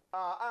brain?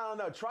 I don't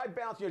know. Try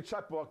bouncing your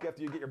checkbook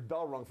after you get your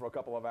bell rung for a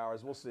couple of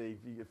hours. We'll see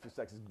if your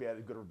sex is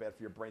good or bad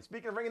for your brain.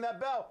 Speaking of ringing that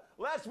bell,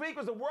 last week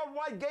was the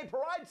Worldwide Gay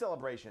Pride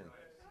celebration.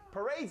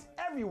 Parades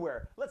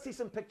everywhere. Let's see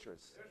some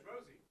pictures. There's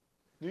Rosie.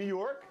 New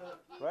York,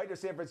 right? There's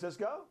San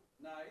Francisco.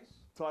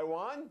 Nice.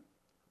 Taiwan.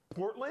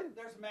 Portland.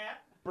 There's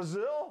Matt.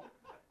 Brazil.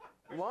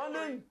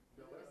 London.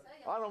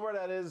 I don't know where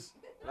that is.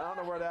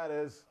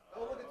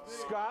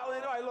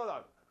 Scotland. All right,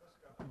 look.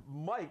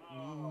 Mike.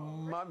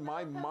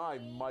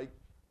 Mike.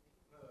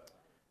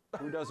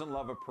 Who doesn't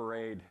love a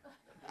parade?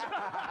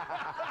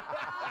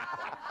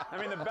 I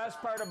mean, the best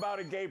part about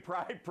a gay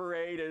pride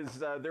parade is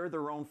they're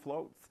their own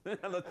floats.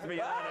 Let's be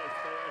honest.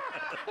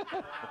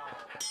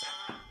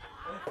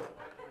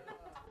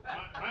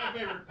 My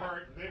favorite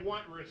part, they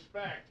want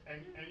respect.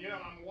 And you know,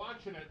 I'm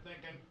watching it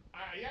thinking,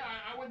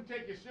 I wouldn't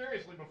take you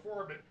seriously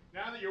before, but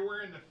now that you're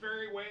wearing the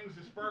fairy wings,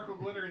 the sparkle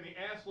glitter, and the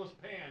assless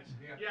pants,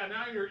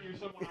 now you're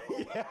someone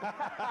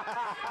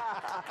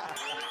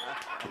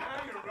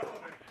Now you're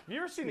relevant. Have you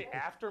ever seen the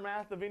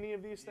aftermath of any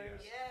of these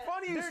things? Yeah.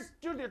 Funny,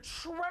 dude, they're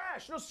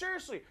trash. No,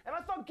 seriously. And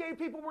I thought gay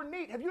people were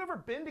neat. Have you ever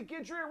been to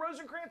Gidrea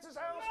Rosencrantz's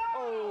house?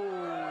 Oh.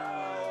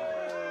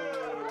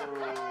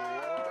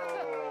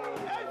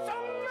 It's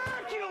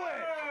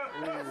immaculate.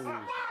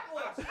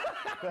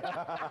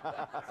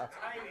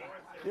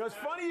 You know, it's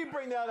funny you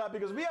bring that up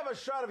because we have a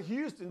shot of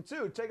Houston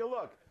too. Take a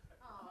look.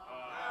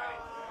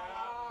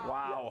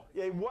 Wow.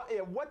 Yeah,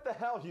 what the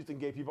hell, Houston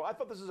gay people? I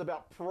thought this was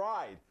about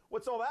pride.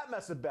 What's all that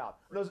mess about?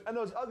 And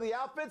those ugly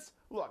outfits?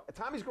 Look, at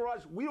Tommy's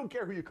Garage, we don't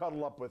care who you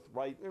cuddle up with,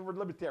 right? We're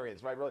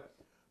libertarians, right? Really?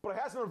 But I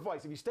have some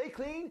advice. If you stay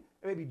clean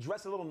and maybe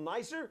dress a little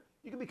nicer,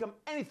 you can become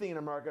anything in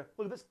America.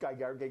 Look at this gay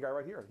guy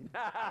right here.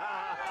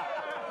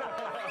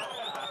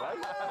 Right?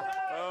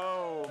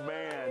 Oh,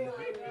 man.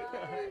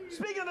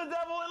 Speaking of the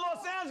devil, in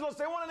Los Angeles,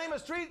 they want to name a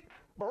street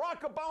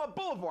Barack Obama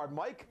Boulevard,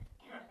 Mike.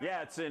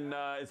 Yeah, it's in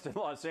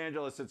Los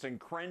Angeles. It's in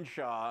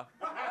Crenshaw.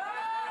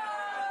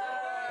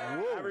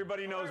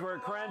 Everybody knows where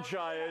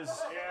Crenshaw is.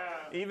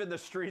 Yeah. Even the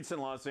streets in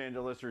Los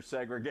Angeles are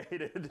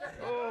segregated.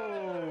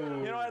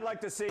 You know what I'd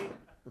like to see?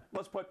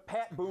 Let's put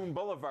Pat Boone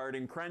Boulevard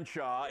in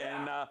Crenshaw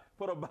and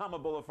put Obama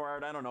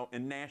Boulevard, I don't know,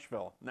 in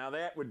Nashville. Now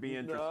that would be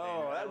interesting.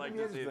 I'd like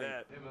to see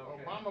that.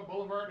 Obama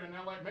Boulevard in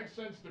LA makes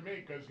sense to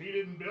me because he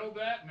didn't build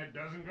that and it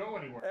doesn't go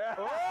anywhere. That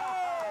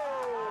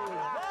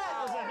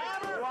is a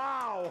hammer.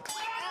 Wow.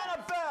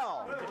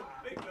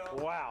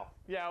 NFL. Wow.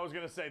 Yeah, I was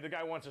going to say, the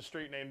guy wants a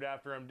street named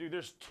after him. Dude,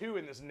 there's 2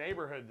 in this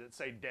neighborhood that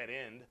say Dead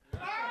End.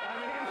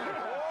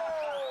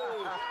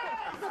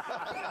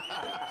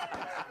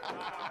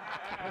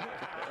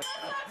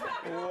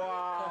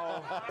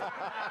 Wow.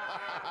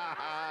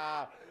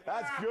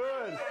 That's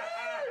good.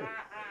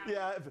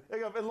 Yeah,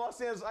 in Los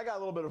Angeles, I got a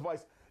little bit of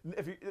advice.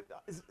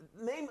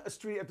 Name a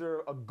street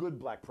after a good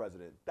black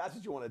president. That's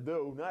what you want to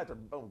do. Not after,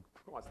 come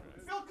on, Steve.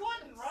 Phil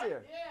Clinton, right? Yeah.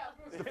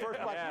 It's the first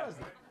black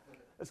president.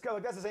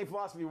 That's the same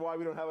philosophy why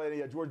we don't have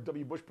any George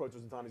W. Bush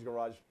posters in Tommy's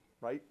Garage,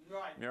 right?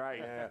 Right. You're right.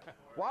 Yeah.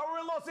 While we're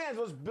in Los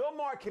Angeles, Bill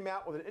Maher came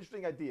out with an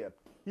interesting idea.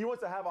 He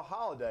wants to have a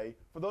holiday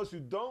for those who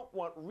don't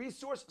want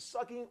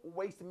resource-sucking,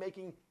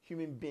 waste-making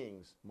human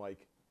beings,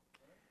 Mike.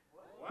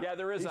 Yeah,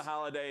 there is a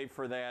holiday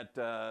for that.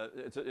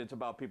 It's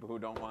about people who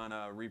don't want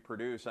to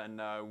reproduce,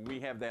 and we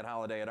have that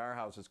holiday at our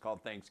house. It's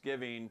called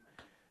Thanksgiving.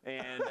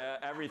 And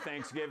every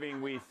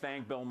Thanksgiving, we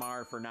thank Bill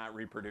Maher for not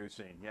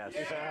reproducing. Yes.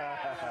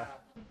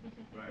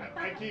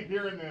 I keep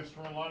hearing this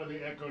from a lot of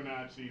the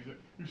eco-Nazis.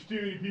 There's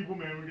too many people,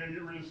 man. We got to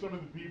get rid of some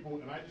of the people.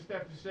 And I just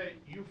have to say,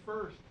 you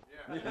first.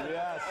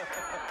 Yes.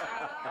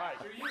 All right.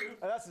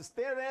 That's the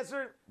standard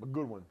answer, a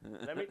good one.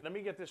 Let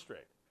me get this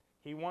straight.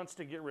 He wants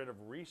to get rid of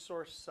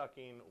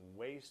resource-sucking,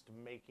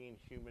 waste-making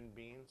human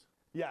beings?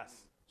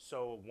 Yes.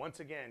 So once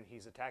again,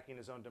 he's attacking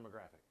his own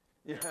demographic.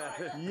 Yep.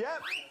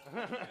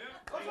 That's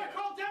what I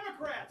call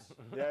Democrats.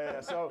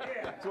 Yeah. So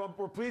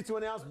we're pleased to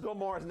announce Bill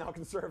Maher is now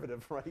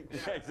conservative, right?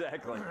 Yeah,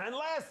 exactly. And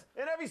last,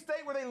 in every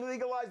state where they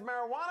legalized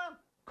marijuana,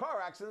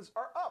 car accidents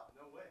are up.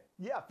 No way.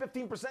 Yeah,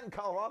 15% in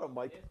Colorado,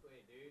 Mike.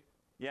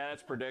 Yeah,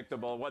 that's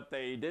predictable. What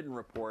they didn't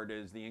report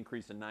is the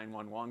increase in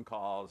 911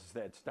 calls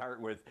that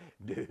start with,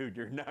 dude,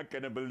 you're not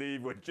going to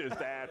believe what just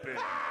happened.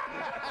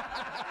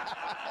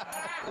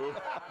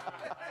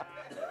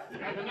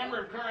 Yeah, the number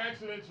of car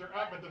accidents are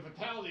up, but the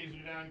fatalities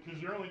are down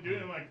because they're only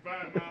doing like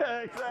 5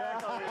 miles.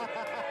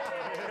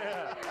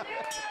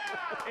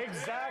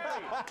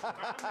 Exactly.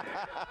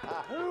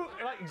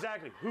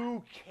 Exactly.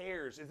 Who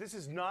cares? If this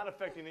is not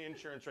affecting the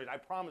insurance rate, I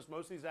promise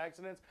most of these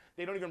accidents,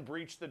 they don't even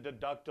breach the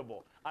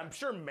deductible. I'm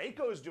sure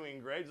Mako's doing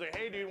great. He's like,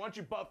 hey, dude, why don't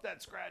you buff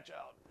that scratch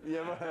out?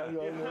 Yeah,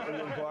 in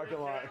the parking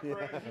lot. The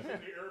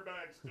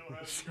airbag still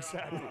has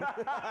Exactly.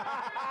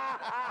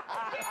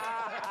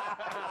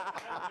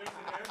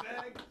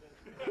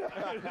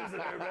 There's an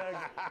airbag.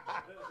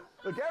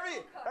 Look,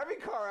 every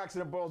car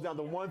accident boils down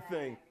to one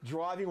thing: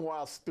 driving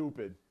while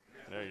stupid.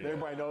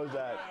 Everybody knows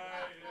that.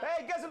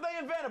 Hey, guess what they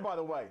invented, by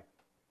the way?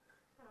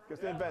 Guess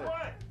they invented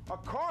a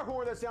car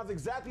horn that sounds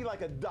exactly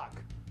like a duck.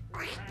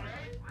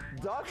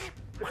 Duck?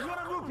 If you want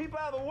to move people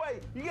out of the way,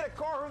 you get a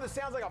car horn that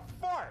sounds like a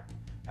fart.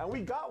 And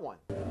we got one.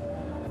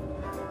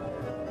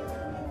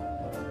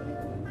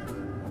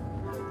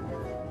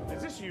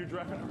 Is this you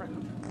driving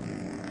around?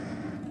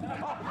 Oh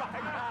my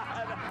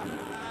God!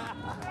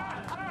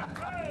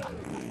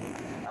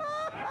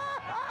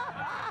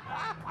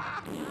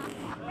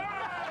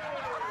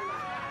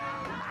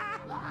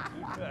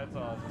 That's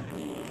awesome.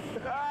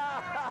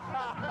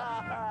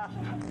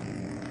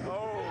 Oh,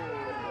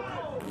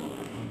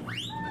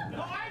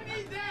 I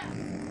need that.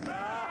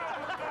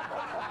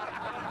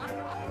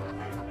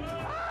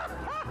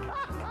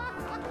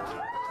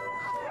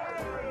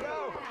 There we go.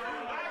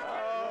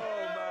 Oh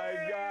my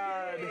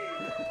God.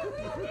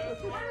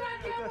 Where did I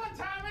get one,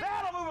 Tommy?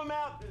 That'll move him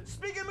out.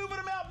 Speaking of moving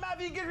him out,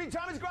 Matthew Guidry,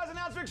 Tommy's Garage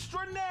announcer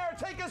extraordinaire.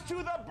 Take us to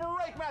the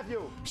break,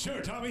 Matthew.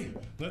 Sure, Tommy.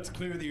 Let's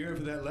clear the air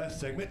for that last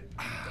segment.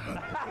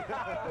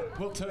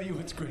 We'll tell you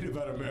what's great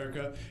about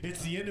America.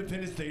 It's the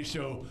Independence Day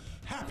show.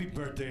 Happy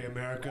birthday,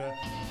 America.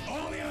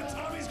 Only on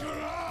Tommy's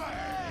Garage.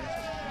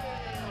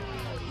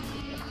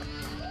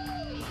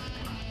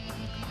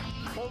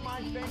 Pull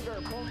my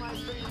finger. Pull my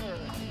finger.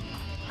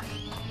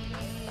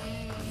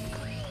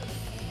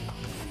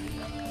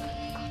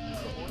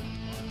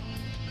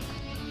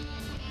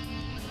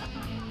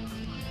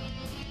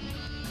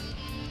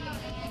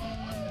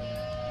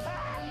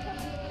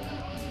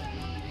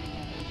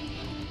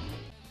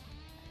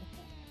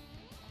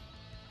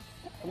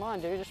 Come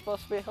on, dude. You're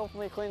supposed to be helping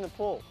me clean the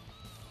pool.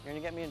 You're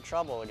gonna get me in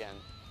trouble again.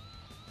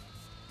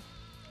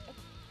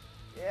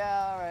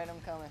 Yeah, all right,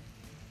 I'm coming.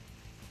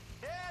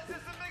 Yes, it's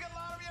the Bigot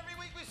Lottery. Every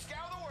week we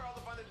scour the world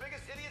to find the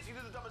biggest idiots who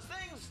do the dumbest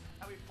things,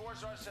 and we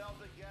force ourselves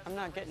to guess. I'm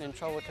not getting in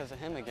trouble because of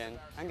him again.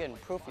 I'm getting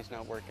proof he's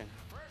not working.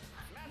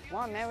 Come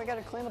on, man. We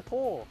gotta clean the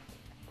pool.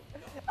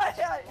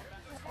 They're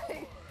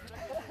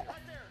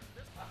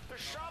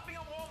shopping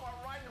at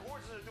Walmart, riding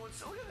horses, and doing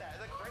so. Look at that.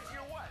 Is that crazy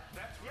or what?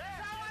 That's right.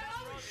 That's how I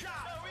always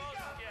shop. There we go.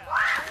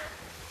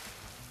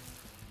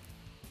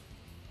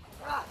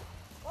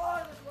 Oh,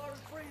 this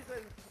water's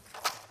freezing.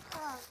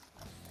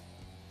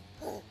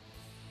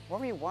 What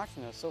were you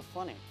watching? That was so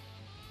funny. I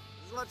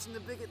was watching the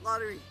Bigot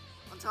Lottery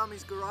on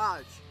Tommy's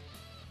Garage.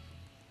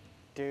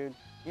 Dude,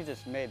 you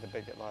just made the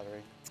Bigot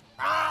Lottery.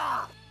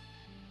 Ah!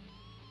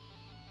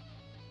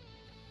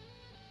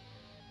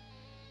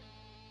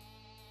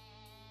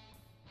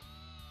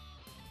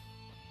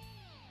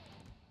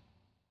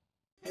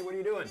 Hey, what are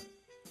you doing?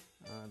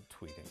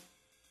 Tweeting.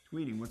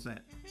 Tweeting, what's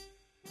that?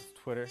 It's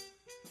Twitter.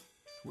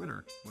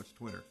 Twitter? What's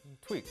Twitter?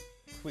 Tweet.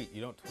 Tweet.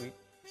 You don't tweet?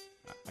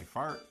 I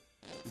fart.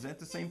 Is that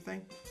the same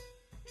thing?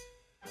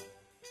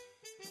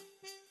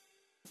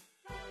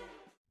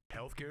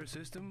 Healthcare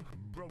system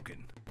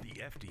broken.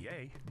 The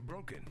FDA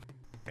broken.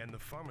 And the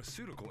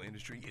pharmaceutical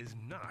industry is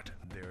not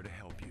there to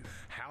help you.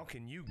 How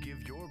can you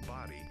give your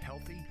body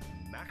healthy,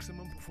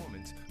 maximum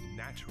performance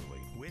naturally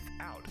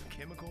without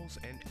chemicals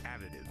and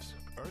additives?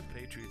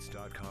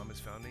 EarthPatriots.com has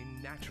found a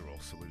natural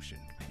solution.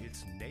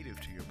 It's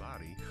native to your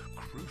body,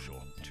 crucial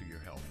to your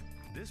health.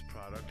 This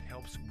product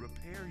helps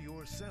repair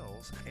your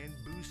cells and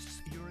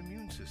boosts your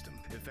immune system,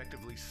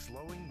 effectively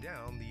slowing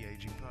down the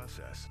aging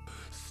process.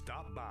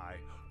 Stop by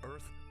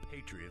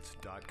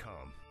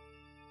EarthPatriots.com.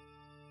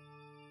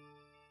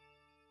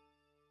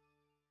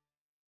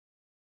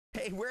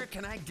 Hey, where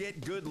can I get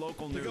good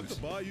local Pick news? up the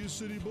Bayou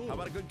City Bull. How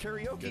about a good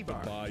karaoke Get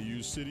bar? the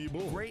Bayou City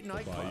Bull. Great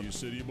nightclub. The Bayou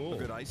City Bull. A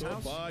good ice the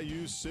house.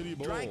 Bayou City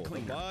Bull. Dry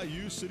cleaner. The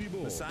Bayou City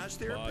Bull. Massage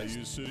therapist.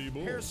 Bayou City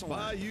Bull. Hair salon.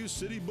 Bayou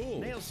City Bull.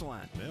 Nail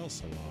salon. Nail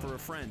salon. For a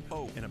friend.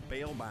 Oh, and a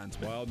bail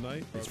bondsman. Wild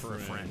night. It's for a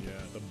friend. Yeah.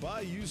 The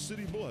Bayou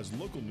City Bull has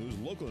local news,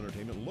 local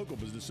entertainment, local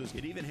businesses.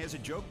 It even has a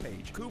joke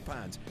page,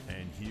 coupons,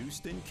 and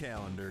Houston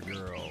calendar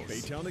girls.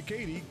 Baytown to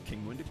Katy.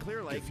 Kingwood to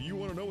Clear Lake. If you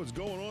want to know what's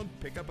going on,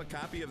 Pick up a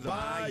copy of the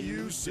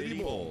Bayou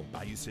City Bull.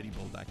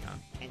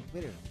 BayouCityBull.com. And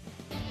Twitter.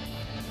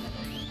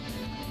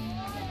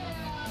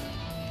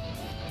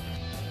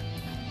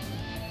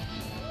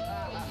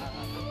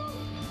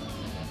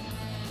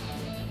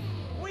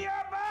 We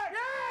are back!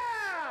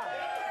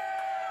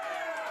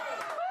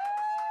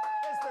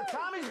 It's the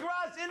Tommy's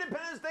Garage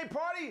Independence Day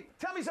Party.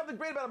 Tell me something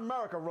great about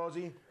America,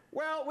 Rosie.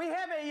 Well, we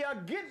have a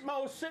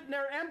gizmo sitting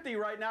there empty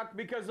right now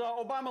because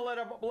Obama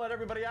let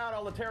everybody out,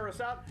 all the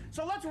terrorists out.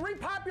 So let's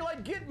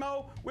repopulate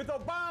Gitmo with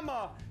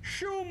Obama,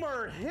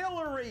 Schumer,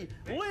 Hillary,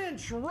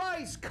 Lynch,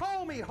 Rice,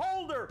 Comey,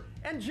 Holder,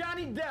 and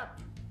Johnny Depp.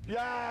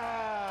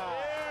 Yeah!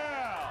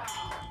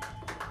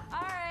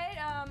 All right,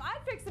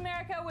 I'd fix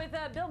America with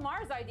Bill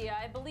Maher's idea.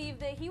 I believe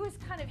that he was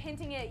kind of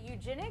hinting at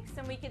eugenics,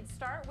 and we could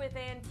start with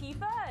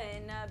Antifa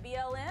and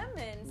BLM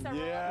and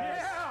several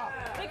Yes.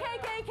 others. The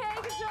KKK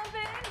could jump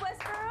in,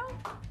 Westboro.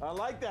 I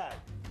like that.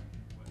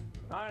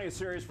 I'm going to get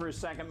serious for a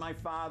second. My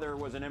father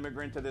was an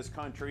immigrant to this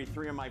country.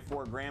 3 of my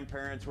 4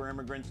 grandparents were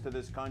immigrants to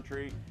this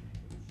country.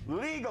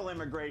 Legal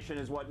immigration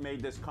is what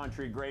made this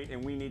country great,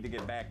 and we need to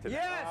get back to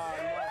that. Yes!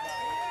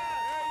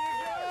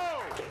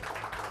 There you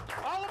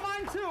go! All of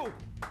mine, too.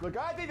 Look,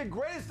 I think the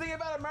greatest thing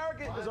about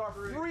America is our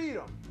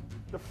freedom.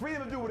 The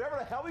freedom to do whatever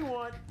the hell we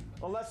want,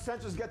 unless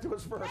censors get to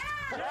us first.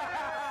 Isn't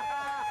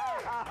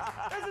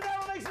that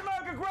what makes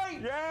America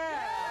great?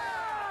 Yeah!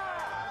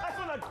 That's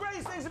one of the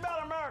greatest things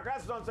about America.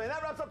 That's what I'm saying.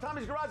 That wraps up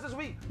Tommy's Garage this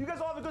week. You guys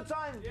all have a good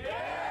time? Yeah!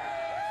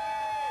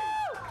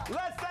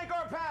 Let's thank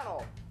our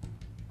panel.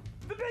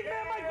 The big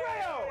man, Mike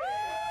Grayo.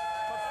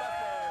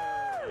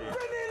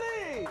 Brittany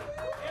Lee.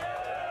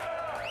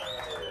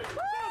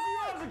 Kelsey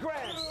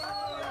Rosencrantz.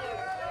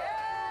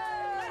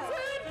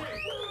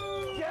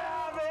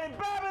 Gavin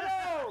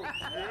Babineau.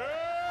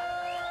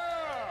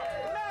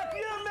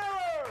 Matthew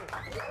Miller.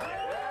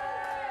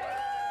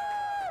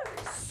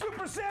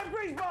 Super Sam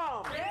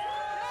Griesbaum.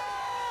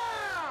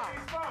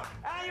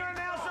 And your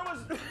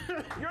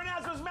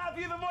announcer was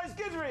Matthew the Voice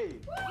Guidry.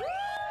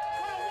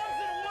 Well, once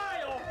in a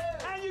while.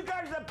 And you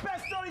guys are the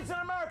best audience in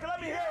America. Let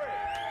me hear it.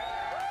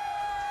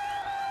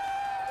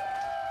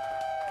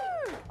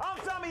 I'm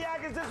Tommy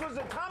Atkins. This was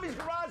the Tommy's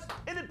Garage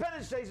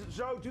Independence Day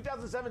Show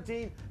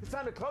 2017. It's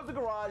time to close the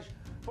garage,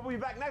 but we'll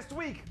be back next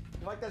week.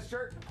 You like that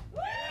shirt?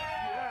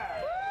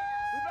 Yeah.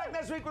 We'll be back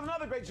next week with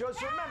another great show.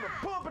 So remember,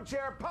 pull up a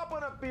chair, pop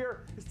one up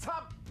beer. It's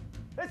time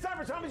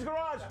for Tommy's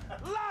Garage,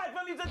 live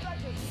from Houston,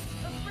 Texas.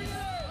 Let's bring it in.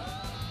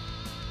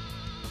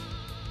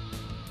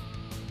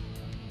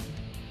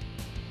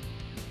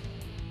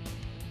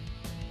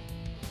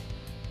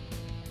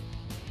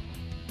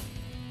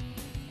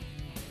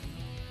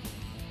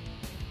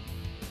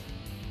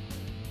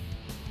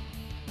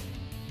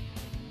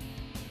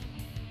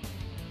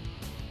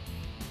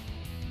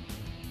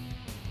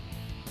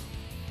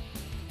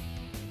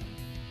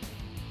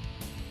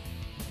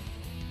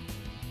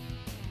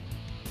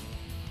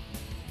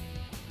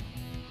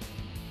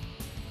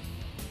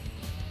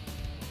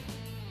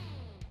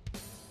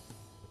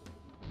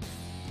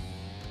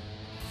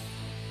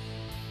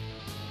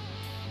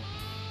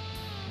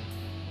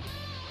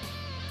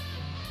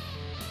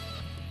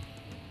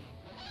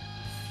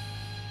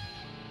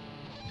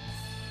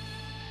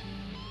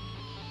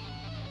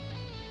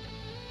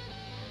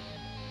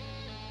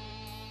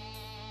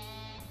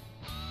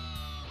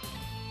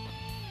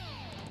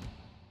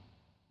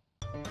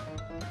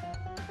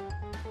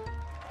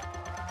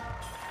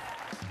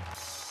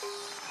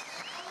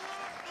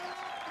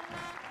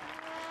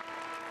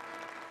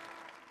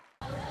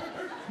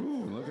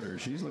 Ooh, look at her.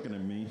 She's looking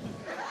at me.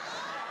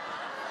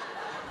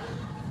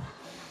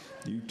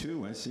 You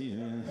too, I see.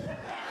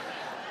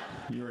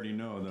 You already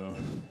know, though.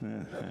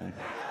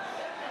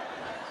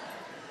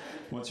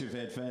 Once you've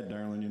had fat,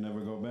 darling, you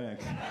never go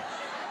back.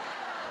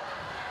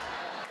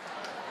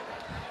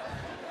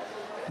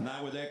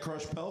 Not with that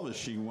crushed pelvis,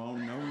 she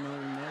won't. No,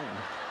 no, no.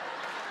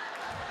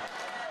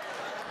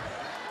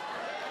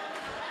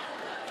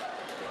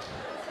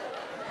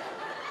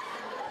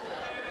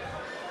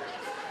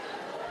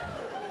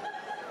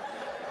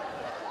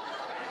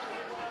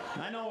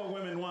 I know what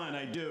women want.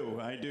 I do.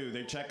 I do.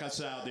 They check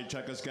us out. They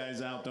check us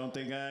guys out, don't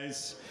they,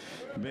 guys?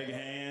 Big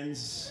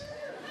hands.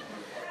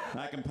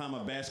 I can palm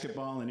a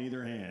basketball in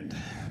either hand.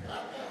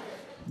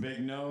 Big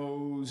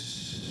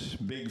nose.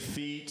 Big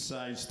feet,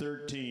 size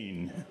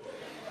 13.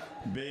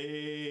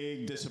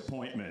 Big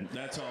disappointment.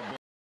 That's all.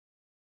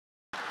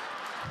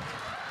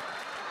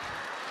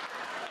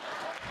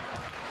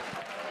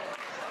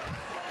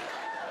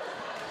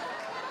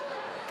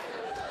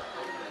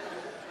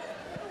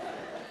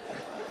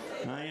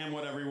 I am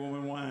what every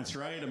woman wants. wants,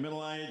 right? A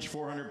middle-aged,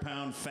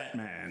 400-pound fat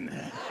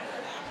man.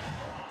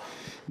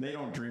 They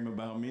don't dream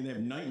about me. They have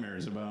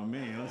nightmares about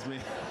me. Let's be...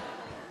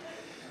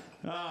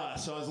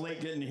 So I was late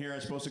getting here. I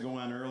was supposed to go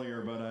on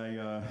earlier, but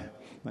I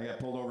got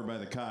pulled over by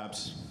the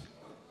cops.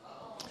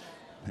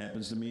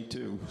 Happens to me,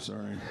 too.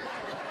 Sorry.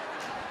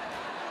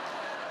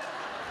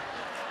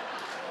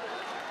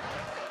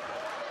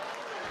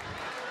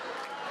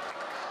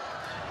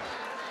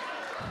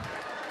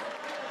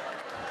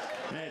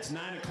 Hey, it's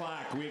 9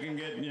 o'clock. We can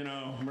get,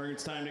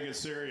 it's time to get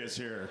serious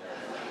here.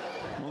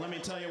 Well, let me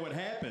tell you what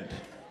happened.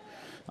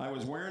 I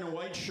was wearing a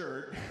white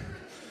shirt.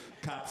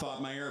 Cop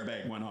thought my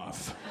airbag went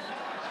off.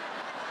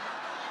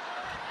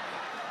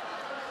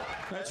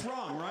 That's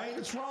wrong, right?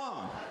 It's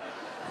wrong.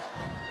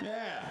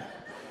 Yeah.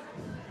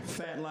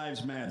 Fat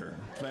lives matter.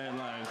 Fat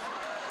lives.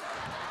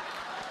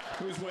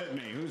 Who's with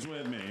me? Who's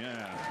with me?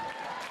 Yeah.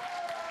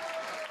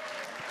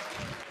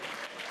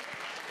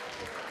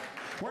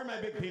 Where are my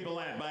big people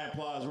at? By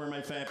applause. Where are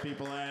my fat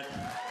people at?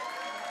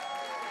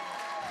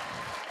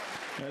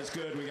 That's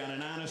good. We got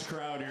an honest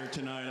crowd here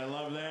tonight. I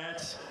love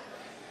that.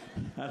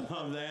 I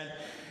love that.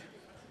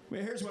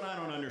 Well, here's what I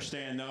don't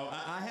understand, though.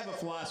 I have a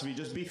philosophy,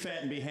 just be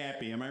fat and be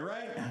happy. Am I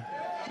right?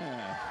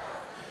 Yeah.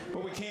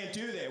 But we can't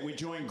do that. We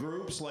join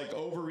groups like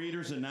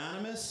Overeaters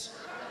Anonymous.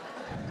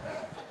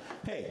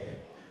 Hey,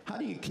 how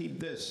do you keep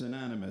this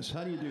anonymous?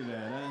 How do you do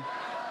that, huh?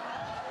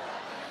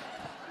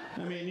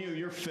 I mean,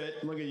 you're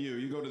fit. Look at you.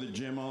 You go to the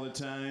gym all the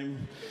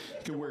time.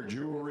 You can wear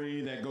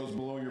jewelry that goes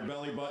below your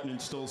belly button and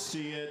still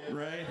see it,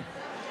 right?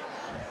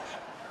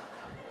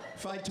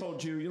 If I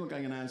told you look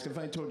like an honest, if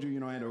I told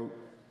you, I had a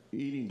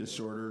eating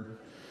disorder,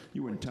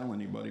 you wouldn't tell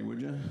anybody,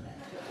 would you?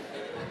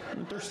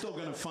 But they're still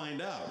going to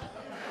find out.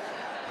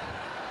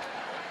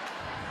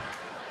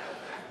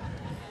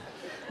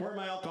 Where are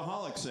my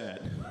alcoholics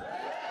at?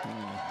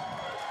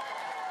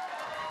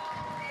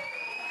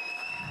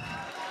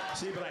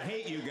 See, but I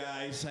hate you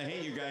guys. I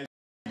hate you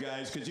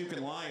guys, because you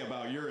can lie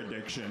about your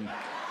addiction.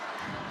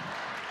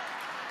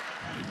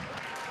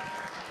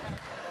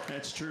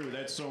 That's true.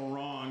 That's so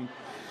wrong.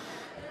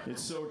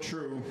 It's so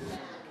true.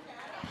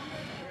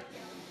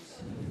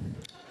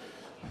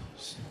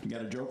 You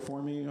got a joke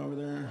for me over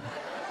there?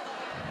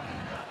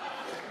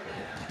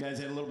 You guys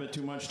had a little bit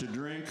too much to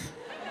drink?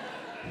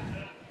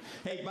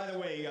 Hey, by the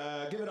way,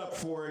 give it up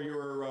for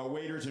your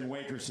waiters and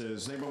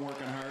waitresses. They've been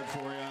working hard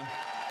for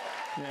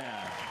you.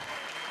 Yeah.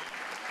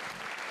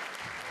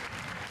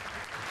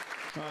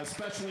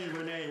 Especially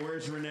Renee.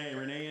 Where's Renee?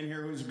 Renee in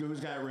here? Who's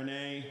got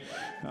Renee?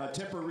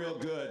 Tip her real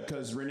good,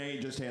 because Renee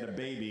just had a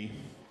baby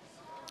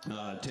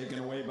taken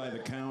away by the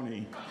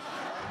county.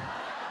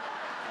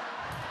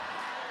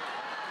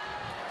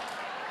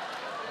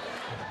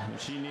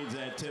 She needs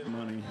that tip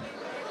money.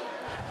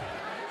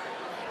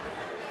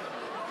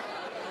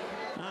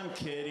 I'm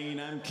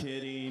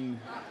kidding.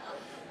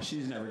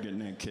 She's never getting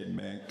that kid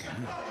back.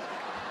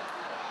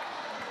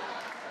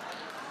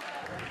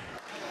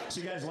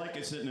 So you guys like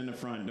it sitting in the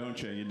front, don't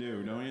you? You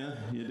do, don't you?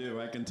 You do,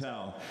 I can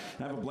tell.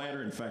 I have a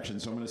bladder infection,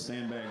 so I'm going to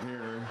stand back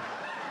here.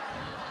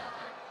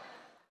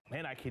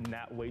 Man, I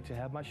cannot wait to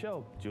have my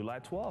show. July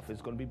 12th,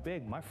 it's going to be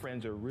big. My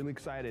friends are really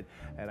excited,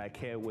 and I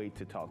can't wait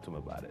to talk to them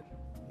about it.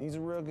 He's a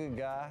real good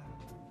guy.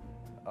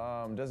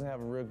 Doesn't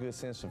have a real good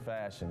sense of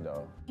fashion,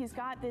 though. He's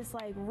got this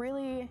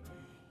really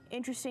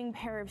interesting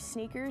pair of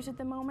sneakers at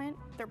the moment.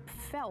 They're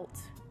felt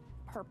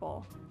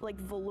purple, like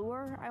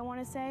velour, I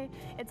want to say.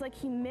 It's like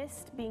he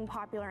missed being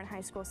popular in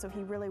high school, so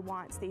he really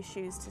wants these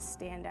shoes to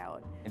stand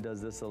out. He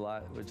does this a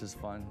lot, which is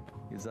fun.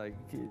 He's like,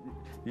 you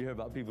hear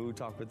about people who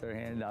talk with their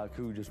hand, now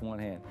who just one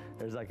hand.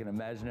 There's like an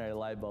imaginary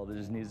light bulb that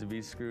just needs to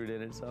be screwed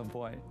in at some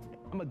point.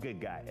 I'm a good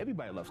guy.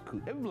 Everybody loves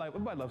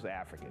everybody loves the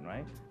African,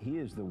 right? He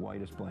is the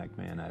whitest black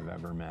man I've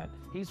ever met.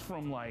 He's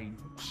from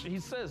he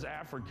says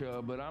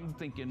Africa, but I'm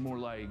thinking more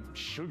like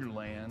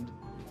Sugarland.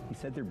 He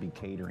said there'd be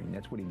catering.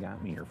 That's what he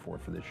got me here for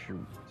this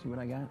shoot. See what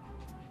I got?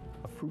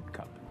 A fruit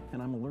cup.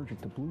 And I'm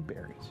allergic to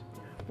blueberries.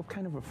 What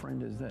kind of a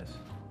friend is this?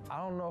 I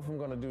don't know if I'm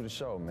gonna do the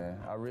show, man.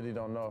 I really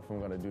don't know if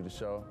I'm gonna do the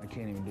show. I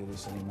can't even do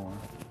this anymore.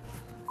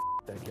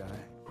 That guy.